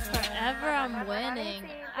 Forever I'm winning.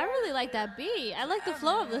 I really like that beat. I like the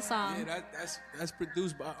flow of the song. Yeah, that's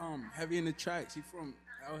produced by Heavy in the Tracks. He from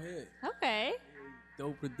out here. Okay.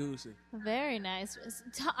 Dope producer. Very nice.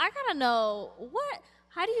 I gotta know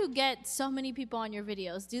how do you get so many people on your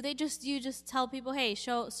videos? Do you just tell people, hey,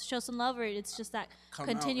 show some love, or it's just that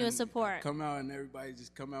continuous support? Come out and everybody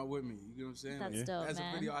just come out with me. You know what I'm saying? That's dope, That's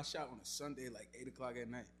man. a video I shot on a Sunday, like 8:00 at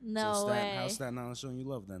night. No way. How's Staten Island showing you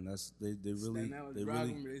love then? They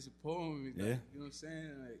really They support me. Like, Yeah. you know what I'm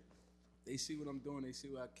saying? Like, they see what I'm doing. They see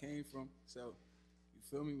where I came from. So, you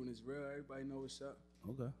feel me? When it's real, everybody know what's up.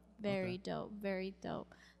 Okay. Very dope. Very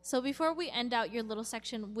dope. So before we end out your little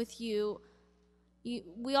section with you,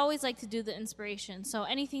 we always like to do the inspiration. So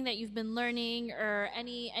anything that you've been learning or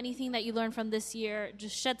anything that you learned from this year,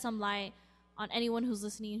 just shed some light on anyone who's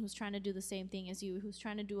listening, who's trying to do the same thing as you, who's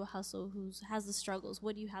trying to do a hustle, who has the struggles.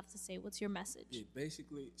 What do you have to say? What's your message? Yeah,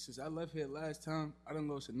 basically, since I left here last time, I done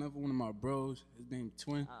lost another one of my bros. His name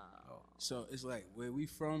Twin. So it's like where we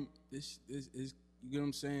from, this is, you get what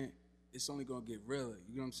I'm saying? It's only gonna get realer.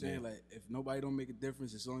 You know what I'm saying? Like if nobody don't make a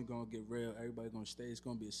difference, it's only gonna get real. Everybody gonna stay. It's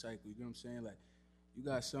gonna be a cycle. You know what I'm saying? Like you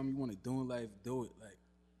got something you want to do in life, do it. Like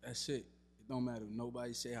that's it. It don't matter.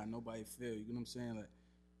 Nobody say how nobody feel. You know what I'm saying? Like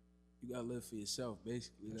you gotta live for yourself.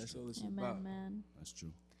 Basically, that's all it's about. Man. That's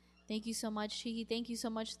true. Thank you so much, Cheeky. Thank you so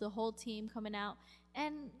much, the whole team coming out.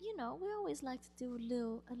 And you know, we always like to do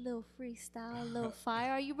a little freestyle, a little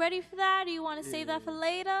fire. Are you ready for that? Do you want to save that for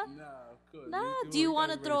later? Nah, of course. Nah. Do you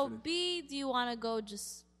want to throw a beat? Do you want to go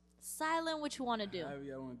just silent? What you want to do? However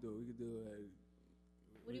y'all want to do it. We can do it.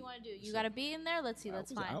 What do you want to do? You got a beat in there? Let's see.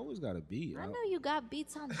 Let's find. I always got a beat. I know you got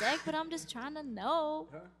beats on deck, but I'm just trying to know.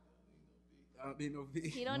 Huh? I don't need no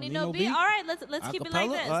beat. You don't need no beat? All right, let's keep it like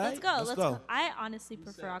this. All right, let's go. let's go. I honestly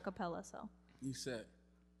prefer acapella, so. You said,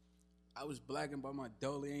 I was blacking by my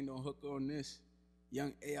dolly, ain't no hook on this.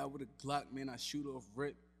 Young AI with a Glock, man, I shoot off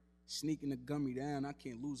rip. Sneaking the gummy down, I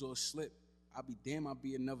can't lose or slip. I'll be damn, I'll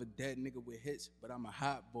be another dead nigga with hits, but I'm a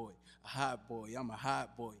hot boy, I'm a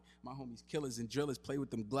hot boy. My homies killers and drillers play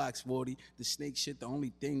with them Glocks, 40. The snake shit, the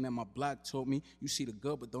only thing that my block taught me. You see the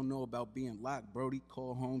good, but don't know about being locked, Brody.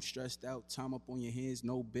 Call home, stressed out, time up on your hands,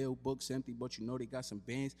 no bill, books empty, but you know they got some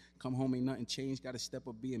bands. Come home, ain't nothing changed, gotta step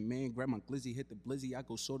up, be a man. Grab my glizzy, hit the blizzy, I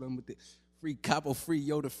go sort them with it. Free Capo, free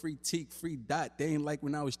Yoda, free Teak, free Dot. They ain't like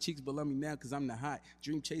when I was cheeks, but love me now because I'm the hot.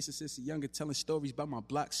 Dream chaser since a younger, telling stories about my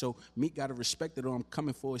block. So Meek got to respect it or I'm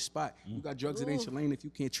coming for a spot. You got drugs that ain't your lane if you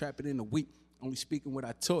can't trap it in a week. Only speaking what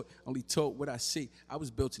I taught, only taught what I see. I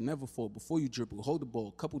was built to never fall. Before you dribble, hold the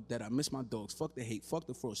ball. Couple that I miss my dogs. Fuck the hate, fuck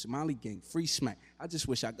the fraud. Somali gang, free smack. I just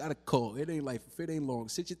wish I got a call. It ain't life if it ain't long.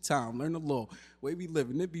 Sit your time, learn the law. Way we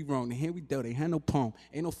living, it be wrong. The hand we dealt, ain't had no poem.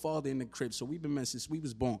 Ain't no father in the crib, so we been men since we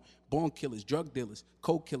was born. Born killers, drug dealers,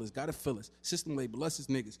 coke killers, gotta fill us. System label, us as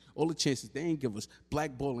niggas. All the chances they ain't give us.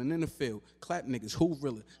 Blackballing in the field. Clap niggas, who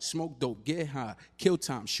realer? Smoke dope, get high. Kill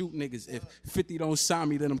time, shoot niggas. If 50 don't sign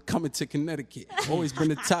me, then I'm coming to Connecticut. Always been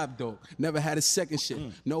the top dog. Never had a second shit.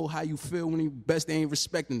 Know how you feel when you best, they ain't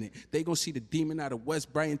respecting it. They gon' see the demon out of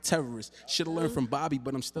West Brian terrorists. Should've learned from Bobby,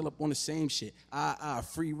 but I'm still up on the same shit.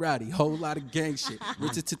 Free rowdy, whole lot of gang shit.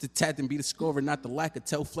 Richard to the tat and be the scorer, not the lacker.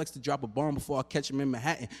 Tell Flex to drop a bomb before I catch him in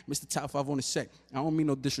Manhattan. Mr. Top 5 on the set. I don't mean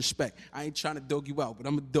no disrespect. I ain't trying to dog you out, but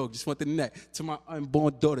I'm a dog. Just want the neck. To my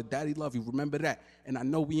unborn daughter, daddy love you. Remember that. And I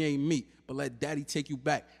know we ain't meet, but let daddy take you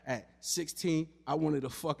back. At 16, I wanted to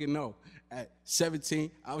fucking know. At 17,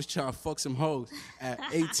 I was trying to fuck some hoes. At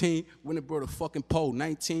 18, when it brought a fucking pole.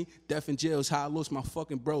 19, death in jail is how I lost my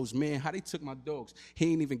fucking bros. Man, how they took my dogs.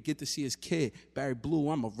 He ain't even get to see his kid. Barry Blue,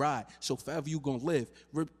 I'm a ride. So forever you gon' live.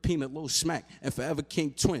 Rip Peanut, Lil Smack. And forever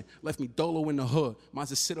King Twin. Left me dolo in the hood. Might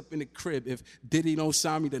as well sit up in the crib. If Diddy don't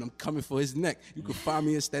sign me, then I'm coming for his neck. You can find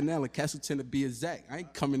me in Staten Island, Castleton to be exact. I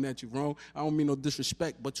ain't coming at you wrong. I don't mean no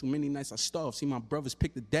disrespect, but too many nights I starved. See my brothers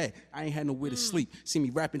pick the dad. I ain't had nowhere to sleep. See me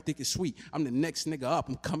rapping thick and sweet. I'm the next nigga up.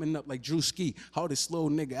 I'm coming up like Drew Ski. Hardest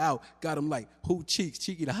little nigga out. Got him like who cheeks.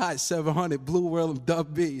 Cheeky the hot 700. Blue World and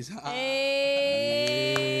Dub B's. Hey.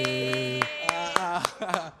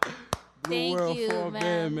 Thank World you, for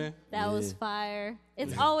man. man. That was fire.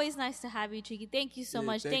 It's always nice to have you, Cheeky. Thank you so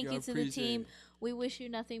much. Thank I you to the appreciate team. it. We wish you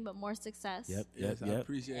nothing but more success. Yes, I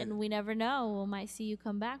appreciate it. And we never know. We might see you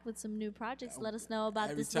come back with some new projects. Let us know about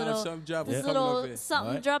Every this time little, something drop, this I'm coming little up here.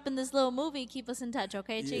 something drop in this little movie. Keep us in touch,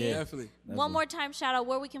 okay, Cheeky? Yeah, definitely. One more time, shout out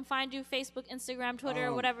where we can find you: Facebook, Instagram, Twitter,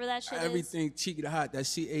 or whatever that shit is. Everything Cheeky the Hot. That's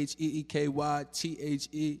CheekyThehot.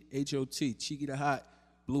 Cheeky the Hot.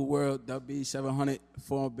 Blue World, WB 700,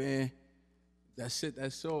 form band. That's it.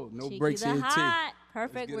 That's all. No Cheeky breaks the in Hot.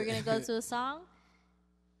 Perfect. We're it. gonna go to a song.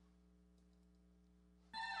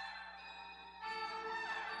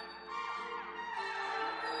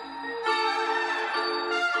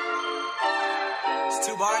 It's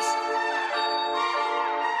 2 bars.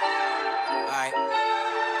 Alright.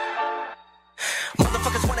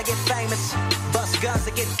 Motherfuckers wanna get famous. Bust guns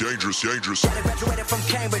to get dangerous. Graduated from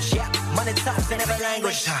Cambridge, yeah. Money talks in every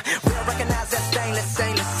language. Real recognize that stainless.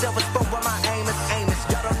 Silver spoon where my aim is.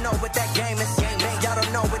 Y'all don't know what that game is. Y'all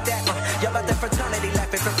don't know what that. Y'all about that fraternity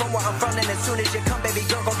life. If you're from where I'm from, then as soon as you come, baby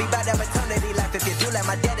girl, gon' be by that maternity life. If you do let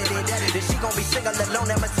my daddy, then she gon' be single alone.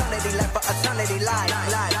 That maternity life for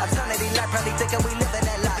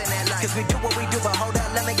cause we do what we do, but hold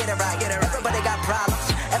up, let me get it right. Everybody got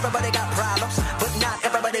problems, but not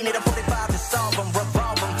everybody need a 45 to solve them.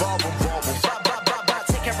 Revolve them,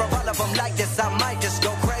 take care of all of them like this. I might just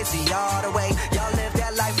go crazy all the way. Y'all live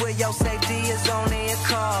that life where your safety is only a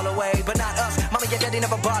call away, but not us. Mama, your daddy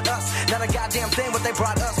never bought us. Not a goddamn thing what they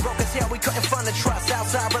brought us. Broke as hell, we couldn't fund the trust.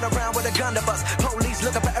 Outside, run around with a gun to bust. Police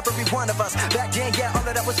looking for every one of us. Back then, yeah, all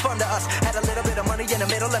of that was fun to us. Had a little bit of money in the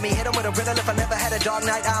middle. Let me hit 'em with a riddle. If I never had a dog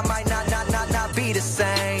night, I might not be the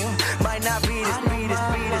same. Might not be this.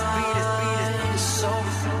 It's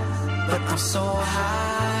over, but I'm so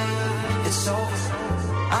high. It's over.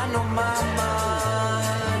 I know my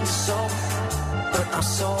mind is over, but I'm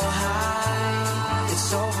so high.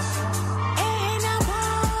 It's over.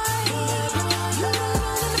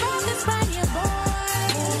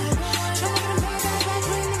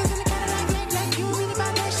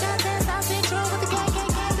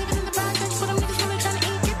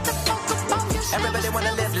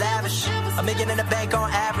 $1 million in the bank on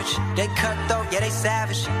average. They cutthroat, yeah, they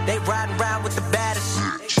savage. They riding around with the baddest.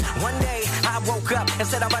 One day I woke up and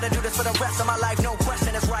said I'm about to do this for the rest of my life. No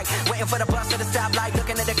question, it's right. Waiting for the bus to the stoplight,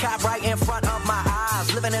 looking at the cop right in front of my eyes.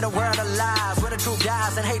 Living in a world of lies where the truth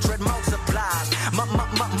dies and hatred multiplies.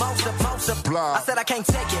 Multiply. I said I can't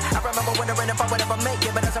take it. I remember wondering if I would ever make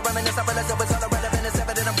it, but as I reminisce, I realized it was all irrelevant. It's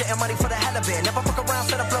evident I'm getting money for the hell of it. Never fuck around,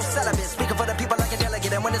 set a flow celibate. Speaking for the people like a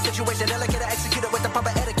delegate, and when the situation delicate, I execute it with the proper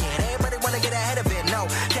etiquette. Everybody wanna get ahead of it. No,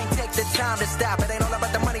 can't take the time to stop. It ain't all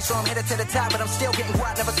about the money, so I'm headed to the top. But I'm still getting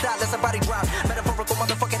quiet, never stop, let somebody drop. Metaphorical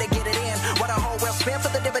motherfucker to get it in. While the whole world spin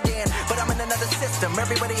for the dividend. But I'm in another system.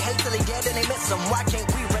 Everybody hates till he get and they miss them. Why can't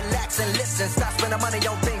we relax and listen? Stop spending money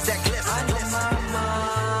on things that glisten. I know my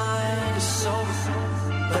mind is over,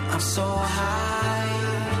 but I'm so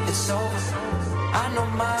high. It's over. I know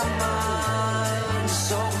my mind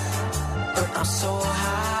is over, but I'm so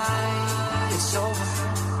high. It's over.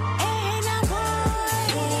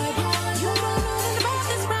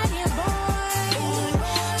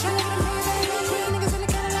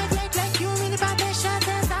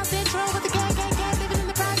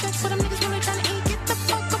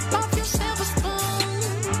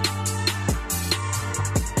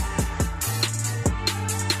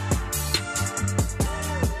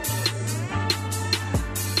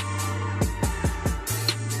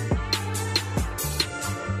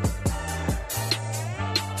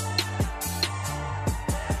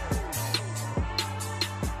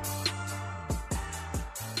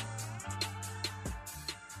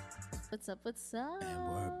 What's up? And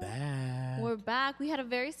we're back. We're back. We had a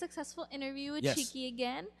very successful interview with Cheeky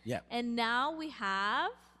again. Yep. And now we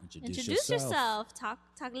have Introduce yourself. Talk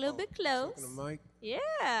a little bit close. Talking to Mike.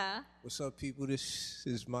 Yeah. What's up, people? This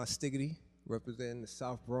is my Stiggity, representing the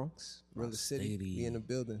South Bronx, Real City. We in the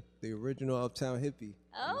building. The original Uptown Hippie.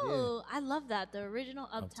 Oh, yeah. I love that. The original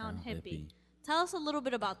Uptown Hippie. Tell us a little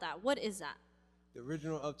bit about that. What is that? The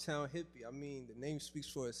original Uptown Hippie, I mean, the name speaks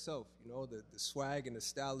for itself. You know, the swag and the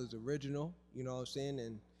style is original, you know what I'm saying?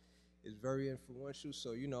 And it's very influential.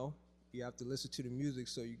 So, you know, you have to listen to the music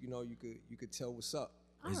so, you know, you could tell what's up.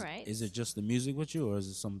 All right. Is it just the music with you, or is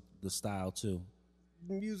it the style too?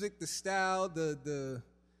 The music, the style, the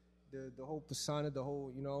whole persona, the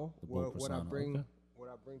whole, you know, what I bring. Okay. What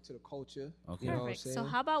I bring to the culture. Okay. You know Perfect. So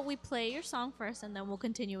how about we play your song first, and then we'll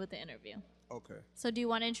continue with the interview. Okay. So do you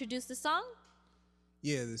want to introduce the song?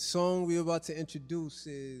 Yeah, the song we're about to introduce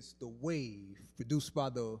is The Wave, produced by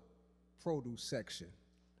the Produce Section.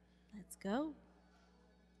 Let's go.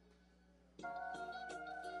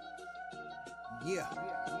 Yeah.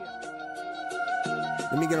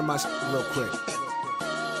 Let me get on my real quick.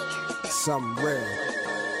 Something real.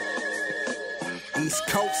 East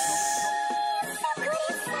Coast.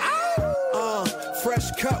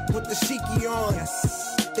 Fresh cut with the shiki on.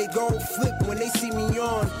 Yes. They gon' flip when they see me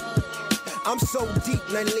on. I'm so deep,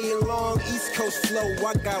 nightly long, East Coast flow,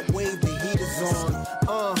 I got wave, the heaters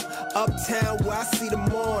on. Uptown where I see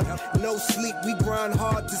them on. No sleep, we grind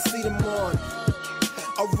hard to see them on.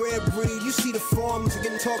 A rare breed, you see the forms,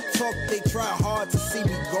 again talk, they try hard to see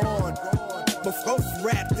me gone. But folks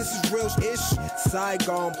rap, this is real-ish.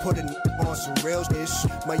 Saigon put it on some real-ish.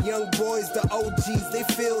 My young boys, the OGs, they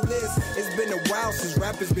feel this. It's been a while since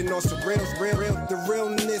rappers been on some real. The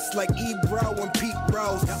realness like Ebro and Pete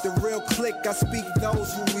Rose. The real click, I speak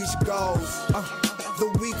those who reach goals.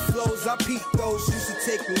 The weak flows, I peep those. Used to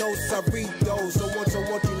take notes, I read those. So once I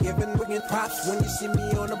want you giving props when you see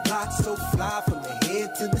me on the block. So fly from the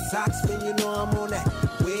head to the socks, then you know I'm on that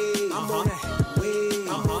wave. I'm on that wave.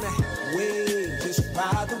 I'm on that wave. Just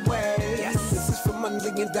ride the wave. Yes. This is for my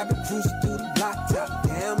niggas that be cruising through the block. Top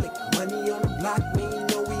down, make money on the block. Man, you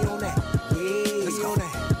know we on that wave. Let's go on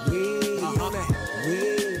that wave.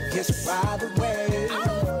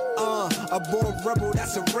 rebel,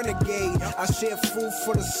 that's a renegade. I share food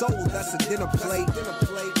for the soul, that's a dinner plate.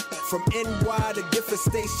 From NY to different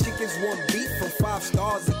states, chickens want beef from 5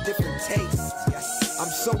 stars of different tastes. I'm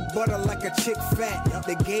so butter like a chick fat.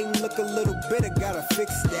 The game look a little bitter, gotta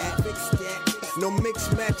fix that. No mix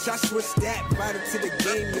match, I switch that. Right into the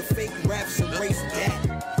game, your fake raps erase that.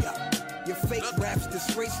 Your fake raps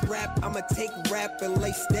disgrace rap. I'ma take rap and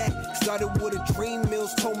lace that. Started with a dream,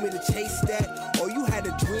 Mills told me to chase that. Oh, you had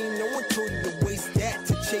a dream, no one told you to waste that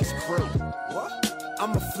to chase crew. What?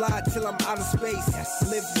 I'ma fly till I'm out of space.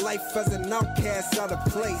 Live life as an outcast out of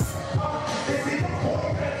place.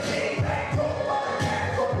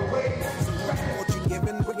 What you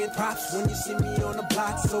giving, bringing props when you see me on the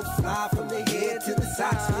block. So fly from the head to the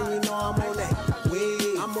socks. When you know I'm on that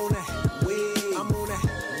wave. I'm on that wave. I'm on that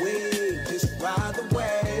wave. Just ride the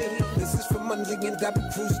wave. This is for Monday and I be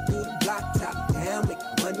cruising through the block top. Damn, make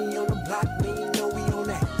money on the block. Man, you know we on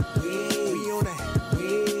that wave. We on that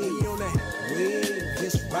wave. We on that wave.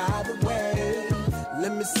 Just ride the wave.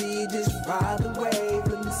 Let me see you just ride the wave.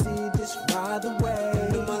 Let me see you just ride the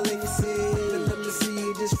wave. Do my lady say, let me see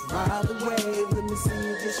you just ride the wave. Let me see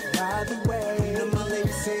you just ride the wave. Do my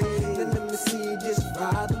lady say, let me see you just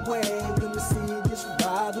ride the wave. Let me see you just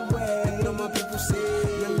ride the wave. Do my people say,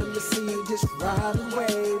 let me see you just ride the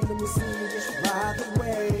wave. Let me see you just ride the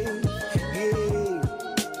wave. Yeah.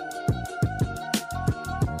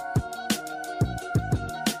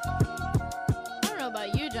 I don't know about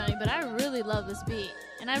you, Johnny, but I really love this beat.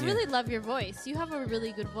 And I really love your voice. You have a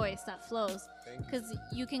really good voice that flows. Because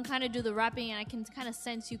you can kind of do the rapping, and I can kind of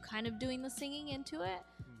sense you kind of doing the singing into it,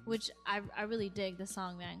 which I really dig the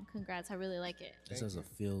song, man. Congrats, I really like it. This has a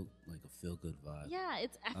feel good vibe. Yeah,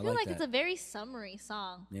 I feel like that. it's a very summery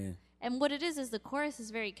song. Yeah. And what it is the chorus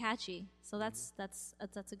is very catchy. So that's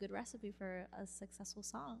a good recipe for a successful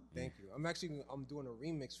song. Thank you. I'm doing a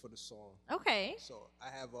remix for the song. Okay. So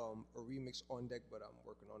I have a remix on deck, but I'm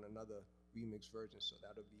working on another remix version, so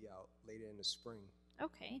that'll be out later in the spring.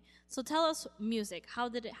 Okay. So tell us music. How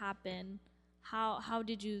did it happen? How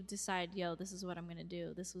did you decide, yo, this is what I'm going to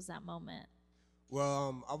do? This was that moment.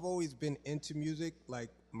 Well, I've always been into music. Like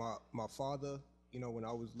my father, when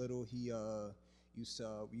I was little, he we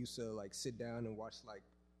used to like sit down and watch like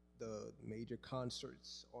the major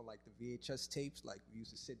concerts on like the VHS tapes. Like we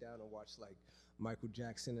used to sit down and watch like Michael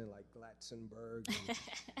Jackson and like Glatzenberg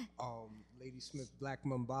and Ladysmith Black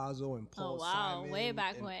Mambazo and Paul Simon. Way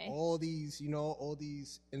back and way. all these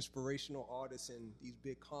inspirational artists and these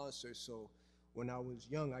big concerts. So when I was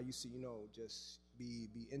young, I used to, just be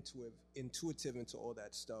intuitive into all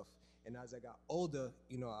that stuff. And as I got older,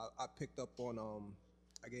 I picked up on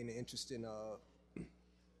I gained an interest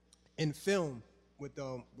in film with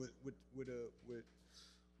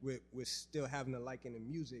still having a liking in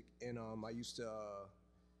music, and I used to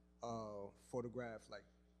photograph like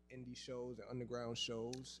indie shows and underground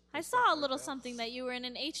shows. I saw a little something that you were in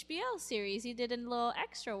an HBO series. You did a little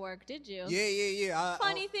extra work, did you? Yeah.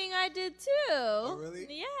 Funny thing, I did too. Oh, really?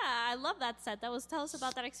 Yeah, I love that set. Tell us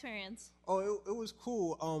about that experience. Oh, it was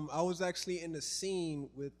cool. I was actually in the scene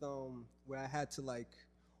with where I had to like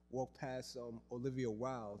walk past Olivia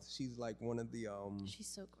Wilde. She's like one of the She's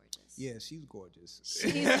so gorgeous. Yeah, she's gorgeous.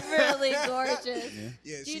 She's really gorgeous.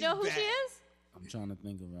 Yeah, do you know who she is? I'm trying to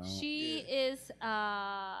think of her. She is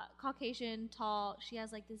Caucasian, tall. She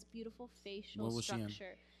has like this beautiful facial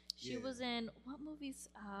structure. She was in what movies?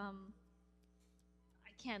 I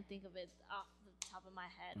can't think of it off the top of my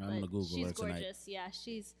head. I'm gonna Google she's her tonight. Gorgeous. Yeah,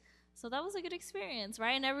 so that was a good experience,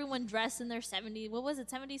 right? And everyone dressed in their 70s. What was it?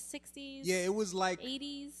 70s, 60s? Yeah, it was like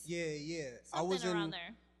 80s. Yeah. Something I was around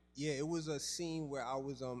there. Yeah, it was a scene where I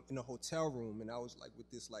was in a hotel room, and I was like with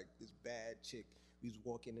this bad chick. We was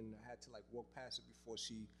walking, and I had to like walk past her before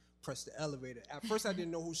she pressed the elevator. At first, I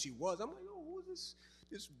didn't know who she was. I'm like, oh, who is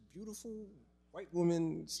this beautiful white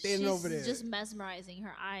woman standing over there? She's just mesmerizing.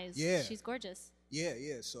 Her eyes. Yeah, she's gorgeous.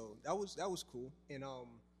 Yeah. So that was cool. And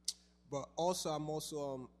but also I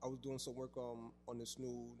was doing some work on this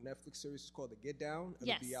new Netflix series. It's called The Get Down.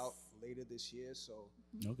 It'll be out later this year. So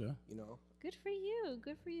okay, Good for you.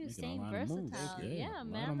 Good for you. Staying versatile. Yeah,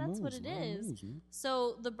 man, that's what it is.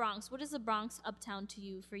 So the Bronx, what is the Bronx Uptown to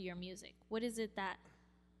you for your music? What is it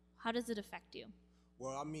how does it affect you?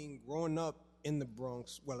 Well, I mean, growing up in the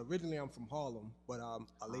Bronx, well, originally I'm from Harlem, but I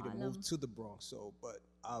later moved to the Bronx. So, but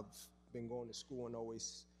I've been going to school and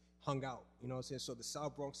always hung out, you know what I'm saying? So the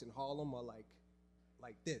South Bronx and Harlem are like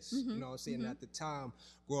this, you know what I'm saying? At the time,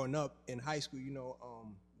 growing up in high school,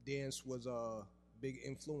 dance was a big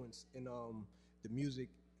influence in the music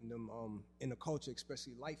and in the culture,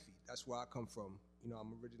 especially life beat. That's where I come from.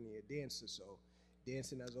 I'm originally a dancer, so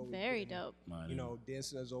dancing has always Very been, dope. You know,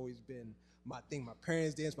 dancing has always been my thing. My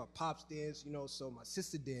parents dance, my pops dance, you know, so my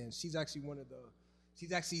sister dance. She's actually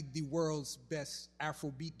the world's best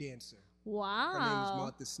Afrobeat dancer. Wow. Her name is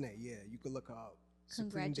Martha Snay. Yeah, you can look her up.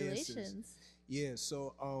 Supreme Dancers. Congratulations. Yeah,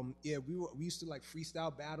 so we used to like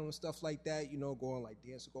freestyle battle and stuff like that, you know, going like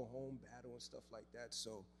dance or go home battle and stuff like that.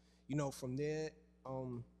 So, you know, from there,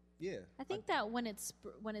 yeah. I think that when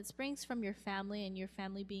it springs from your family and your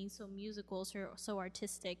family being so musical, so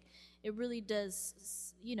artistic, it really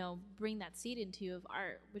does, you know, bring that seed into you of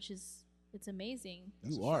art, which is it's amazing.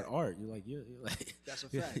 You are art. You're like that's a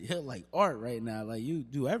fact. You're like art right now. Like you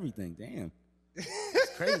do everything. Damn,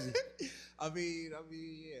 it's crazy. I mean,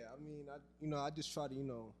 yeah. I just try to, you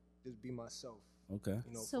know, just be myself. Okay.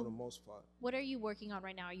 You know, So for the most part. What are you working on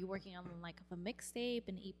right now? Are you working on like a mixtape,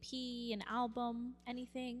 an EP, an album,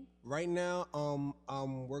 anything? Right now,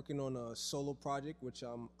 I'm working on a solo project which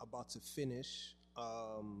I'm about to finish.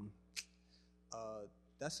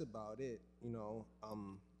 That's about it. You know,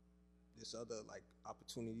 there's other like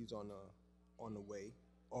opportunities on the way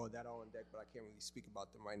or that are on deck, but I can't really speak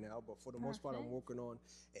about them right now. But for the most part, I'm working on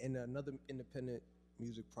another independent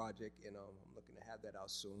music project, and I'm looking to have that out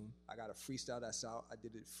soon. I got a freestyle that's out. I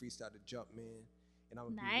did a freestyle to Jumpman, and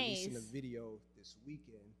I'm gonna be releasing a video this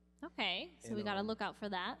weekend. Okay, so And, we gotta look out for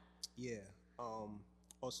that. Yeah.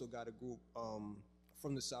 Also got a group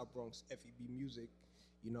from the South Bronx, FEB Music,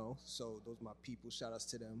 you know, so those are my people. Shout outs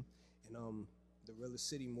to them. And the Real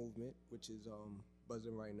City movement, which is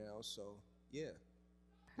buzzing right now. So yeah.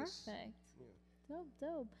 Perfect. Yeah.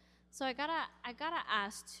 Dope. So I gotta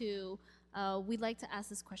ask too. We'd like to ask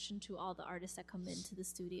this question to all the artists that come into the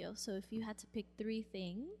studio. So if you had to pick 3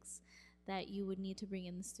 things that you would need to bring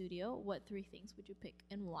in the studio, what 3 things would you pick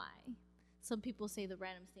and why? Some people say the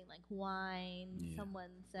random thing like wine. Yeah.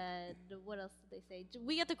 Someone said, what else did they say?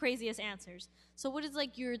 We get the craziest answers. So what is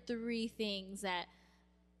like your 3 things that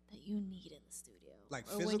you need in the studio? Like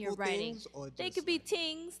or physical when you're writing? things or just They could be like,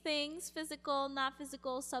 things, physical, not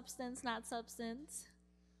physical, substance, not substance.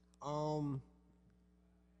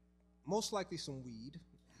 most likely some weed.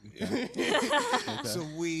 Okay.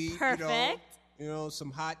 Some weed, Perfect. you know, some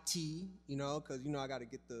hot tea, you know, because, you know, I got to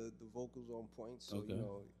get the vocals on point. So, Okay. you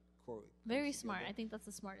know, Very smart. I think that's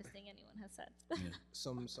the smartest thing anyone has said.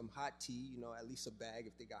 some hot tea, you know, at least a bag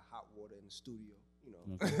if they got hot water in the studio, you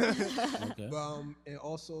know. Okay. And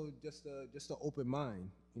also just an open mind,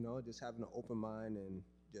 you know, just having an open mind and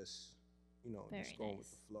just, you know, Very just going nice. with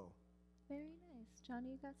the flow. Very nice.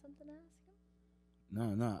 Johnny, you got something to ask him?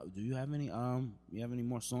 No. Do you have any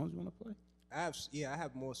more songs you want to play? I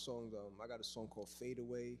have more songs. I got a song called Fade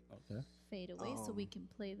Away. Okay. Fade Away, so we can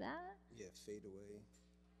play that. Yeah, Fade Away.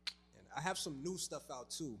 And I have some new stuff out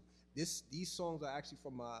too. These songs are actually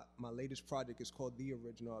from my latest project. It's called The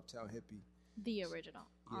Original Uptown Hippie. The original.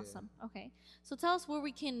 Yeah. Awesome. Okay. So tell us where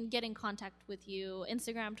we can get in contact with you.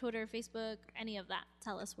 Instagram, Twitter, Facebook, any of that.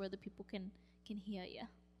 Tell us where the people can hear you.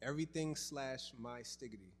 Everything / My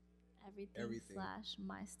Stiggity. Everything. /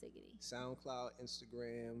 My Stiggity. SoundCloud,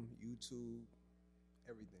 Instagram, YouTube,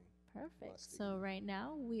 everything. Perfect. So right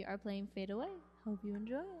now we are playing Fade Away. Hope you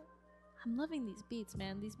enjoy it. I'm loving these beats,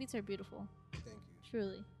 man. These beats are beautiful. Thank you.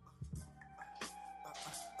 Truly.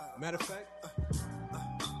 Matter of fact,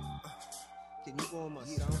 can you go on my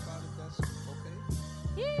SoundCloud if that's okay?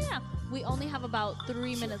 Yeah. We only have about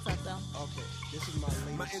 3 minutes left though. Okay. This is my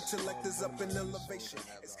latest. My intellect is up in elevation.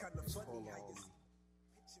 It's kind of funny how you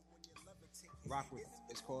Rock with me.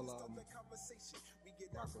 It's called Rock with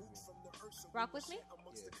Me. Rock with me? Yeah.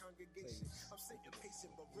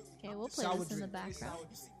 Okay, we'll play Sour this in the drink. background.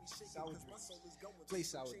 Sour drink. Play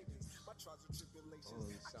sour drink.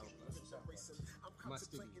 My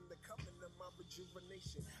sticky. I'm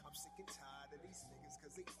sick and tired of these niggas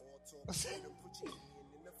cause they all talk. Let them put your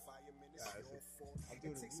hand in the fire, man, it's your fault. It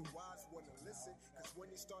takes a wise one to listen, cause when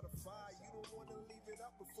you start a fire, you don't wanna leave it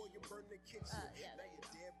up before you burn the kitchen. Yeah, Now you're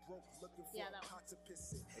dead broke, looking for Yeah, a that pot to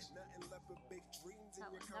piss in. Nothing left but big dreams in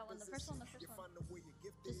your That one, the first one, composition. You find a way your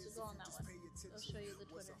gift Just to is go if on you that just one. pay It'll attention. show you the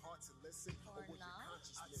Was Twitter. it hard to listen Or was your not.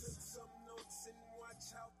 consciousness? I took some notes and watch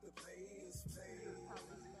out the players play.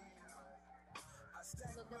 I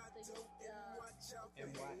stack Look my up the dope and watch out the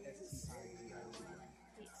MYSTIG.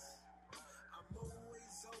 I'm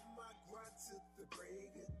always on my grind to the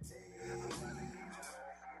break of day.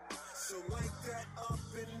 So light that up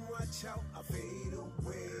and watch how I fade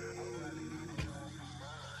away.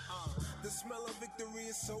 The smell of victory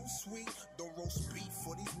is so sweet. Don't roast beef,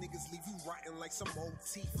 for these niggas leave you rotten like some old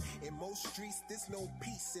teeth. In most streets, there's no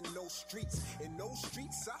peace in no streets. In no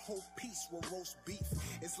streets, I hope peace will roast beef.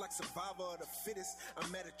 It's like survival of the fittest.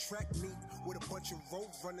 I'm at a track meet with a bunch of road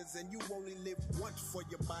runners, and you only live once for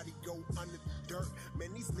your body go under the dirt.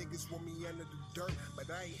 Man, these niggas want me under the dirt, but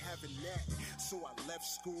I ain't having that. So I left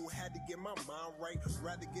school, had to get my mind right.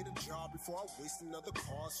 Rather get a job before I waste another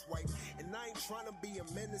car swipe. And I ain't trying to be a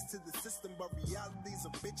menace to the system, but reality's a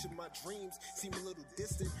bitch in my dreams seem a little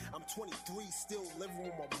distant. I'm 23, still living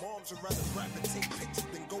with my moms. I'd rather rap and take pictures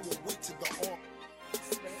than go away to the arm.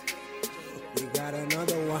 We got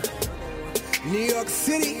another one. New York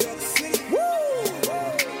City. Woo!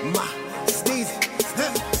 Ma, Steezy.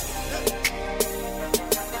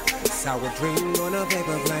 Sour dream on a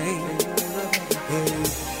paper plane. Hey.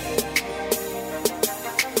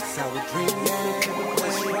 Sour dream on a paper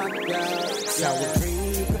plane. Sour dream,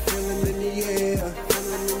 you can feel it in the air.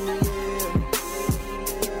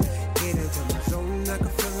 Get into my zone, I can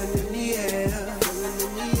feel it in the air.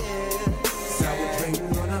 Sour dream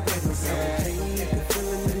on a paper plane. You can feel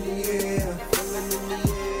it in the air.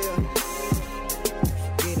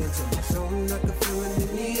 Get into my zone, I can feel it in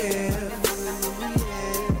the air.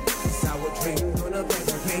 Sour dream on a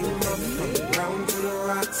paper plane. From the ground to the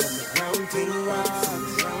rocks, from the ground to the rocks, from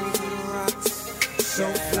the ground to the rocks. So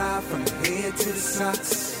fly from the head to the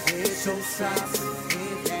socks, head so fly from the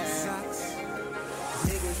head to the socks.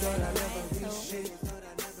 Niggas thought I never reach shit.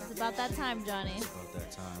 It's about that time, Johnny. About that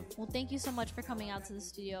time. Well, thank you so much for coming out to the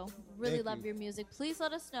studio. Really Thank love you. your music. Please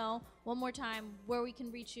let us know one more time where we can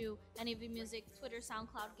reach you, any of your music, Twitter,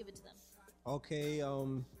 SoundCloud, give it to them. Okay,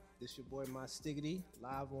 this your boy My Stiggity,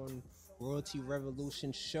 live on Royalty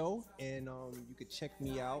Revolution Show, and you can check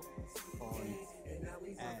me out on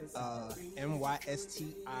at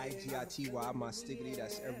MYSTIGITY, My Stiggity.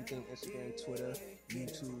 That's everything: Instagram, Twitter,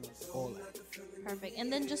 YouTube, all that. Perfect.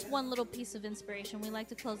 And then just one little piece of inspiration. We like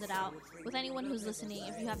to close it out with anyone who's listening.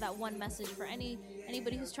 If you have that one message for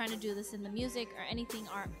anybody who's trying to do this in the music or anything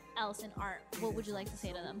else in art, what would you like to say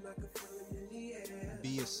to them? Be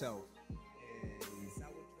yourself.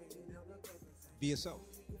 Be yourself.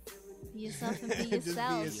 Be yourself and be Just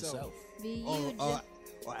yourself. be yourself. Be you.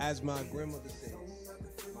 Or as my grandmother says,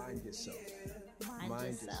 mind yourself.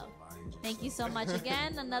 Mind yourself. Thank you so much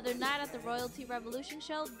again. Another night at the Royalty Revolution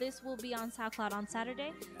Show. This will be on SoundCloud on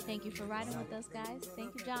Saturday. Thank you for riding with us, guys.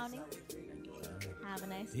 Thank you, Johnny. Have a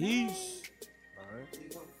nice Peace. All right.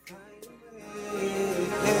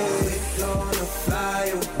 We're gonna fly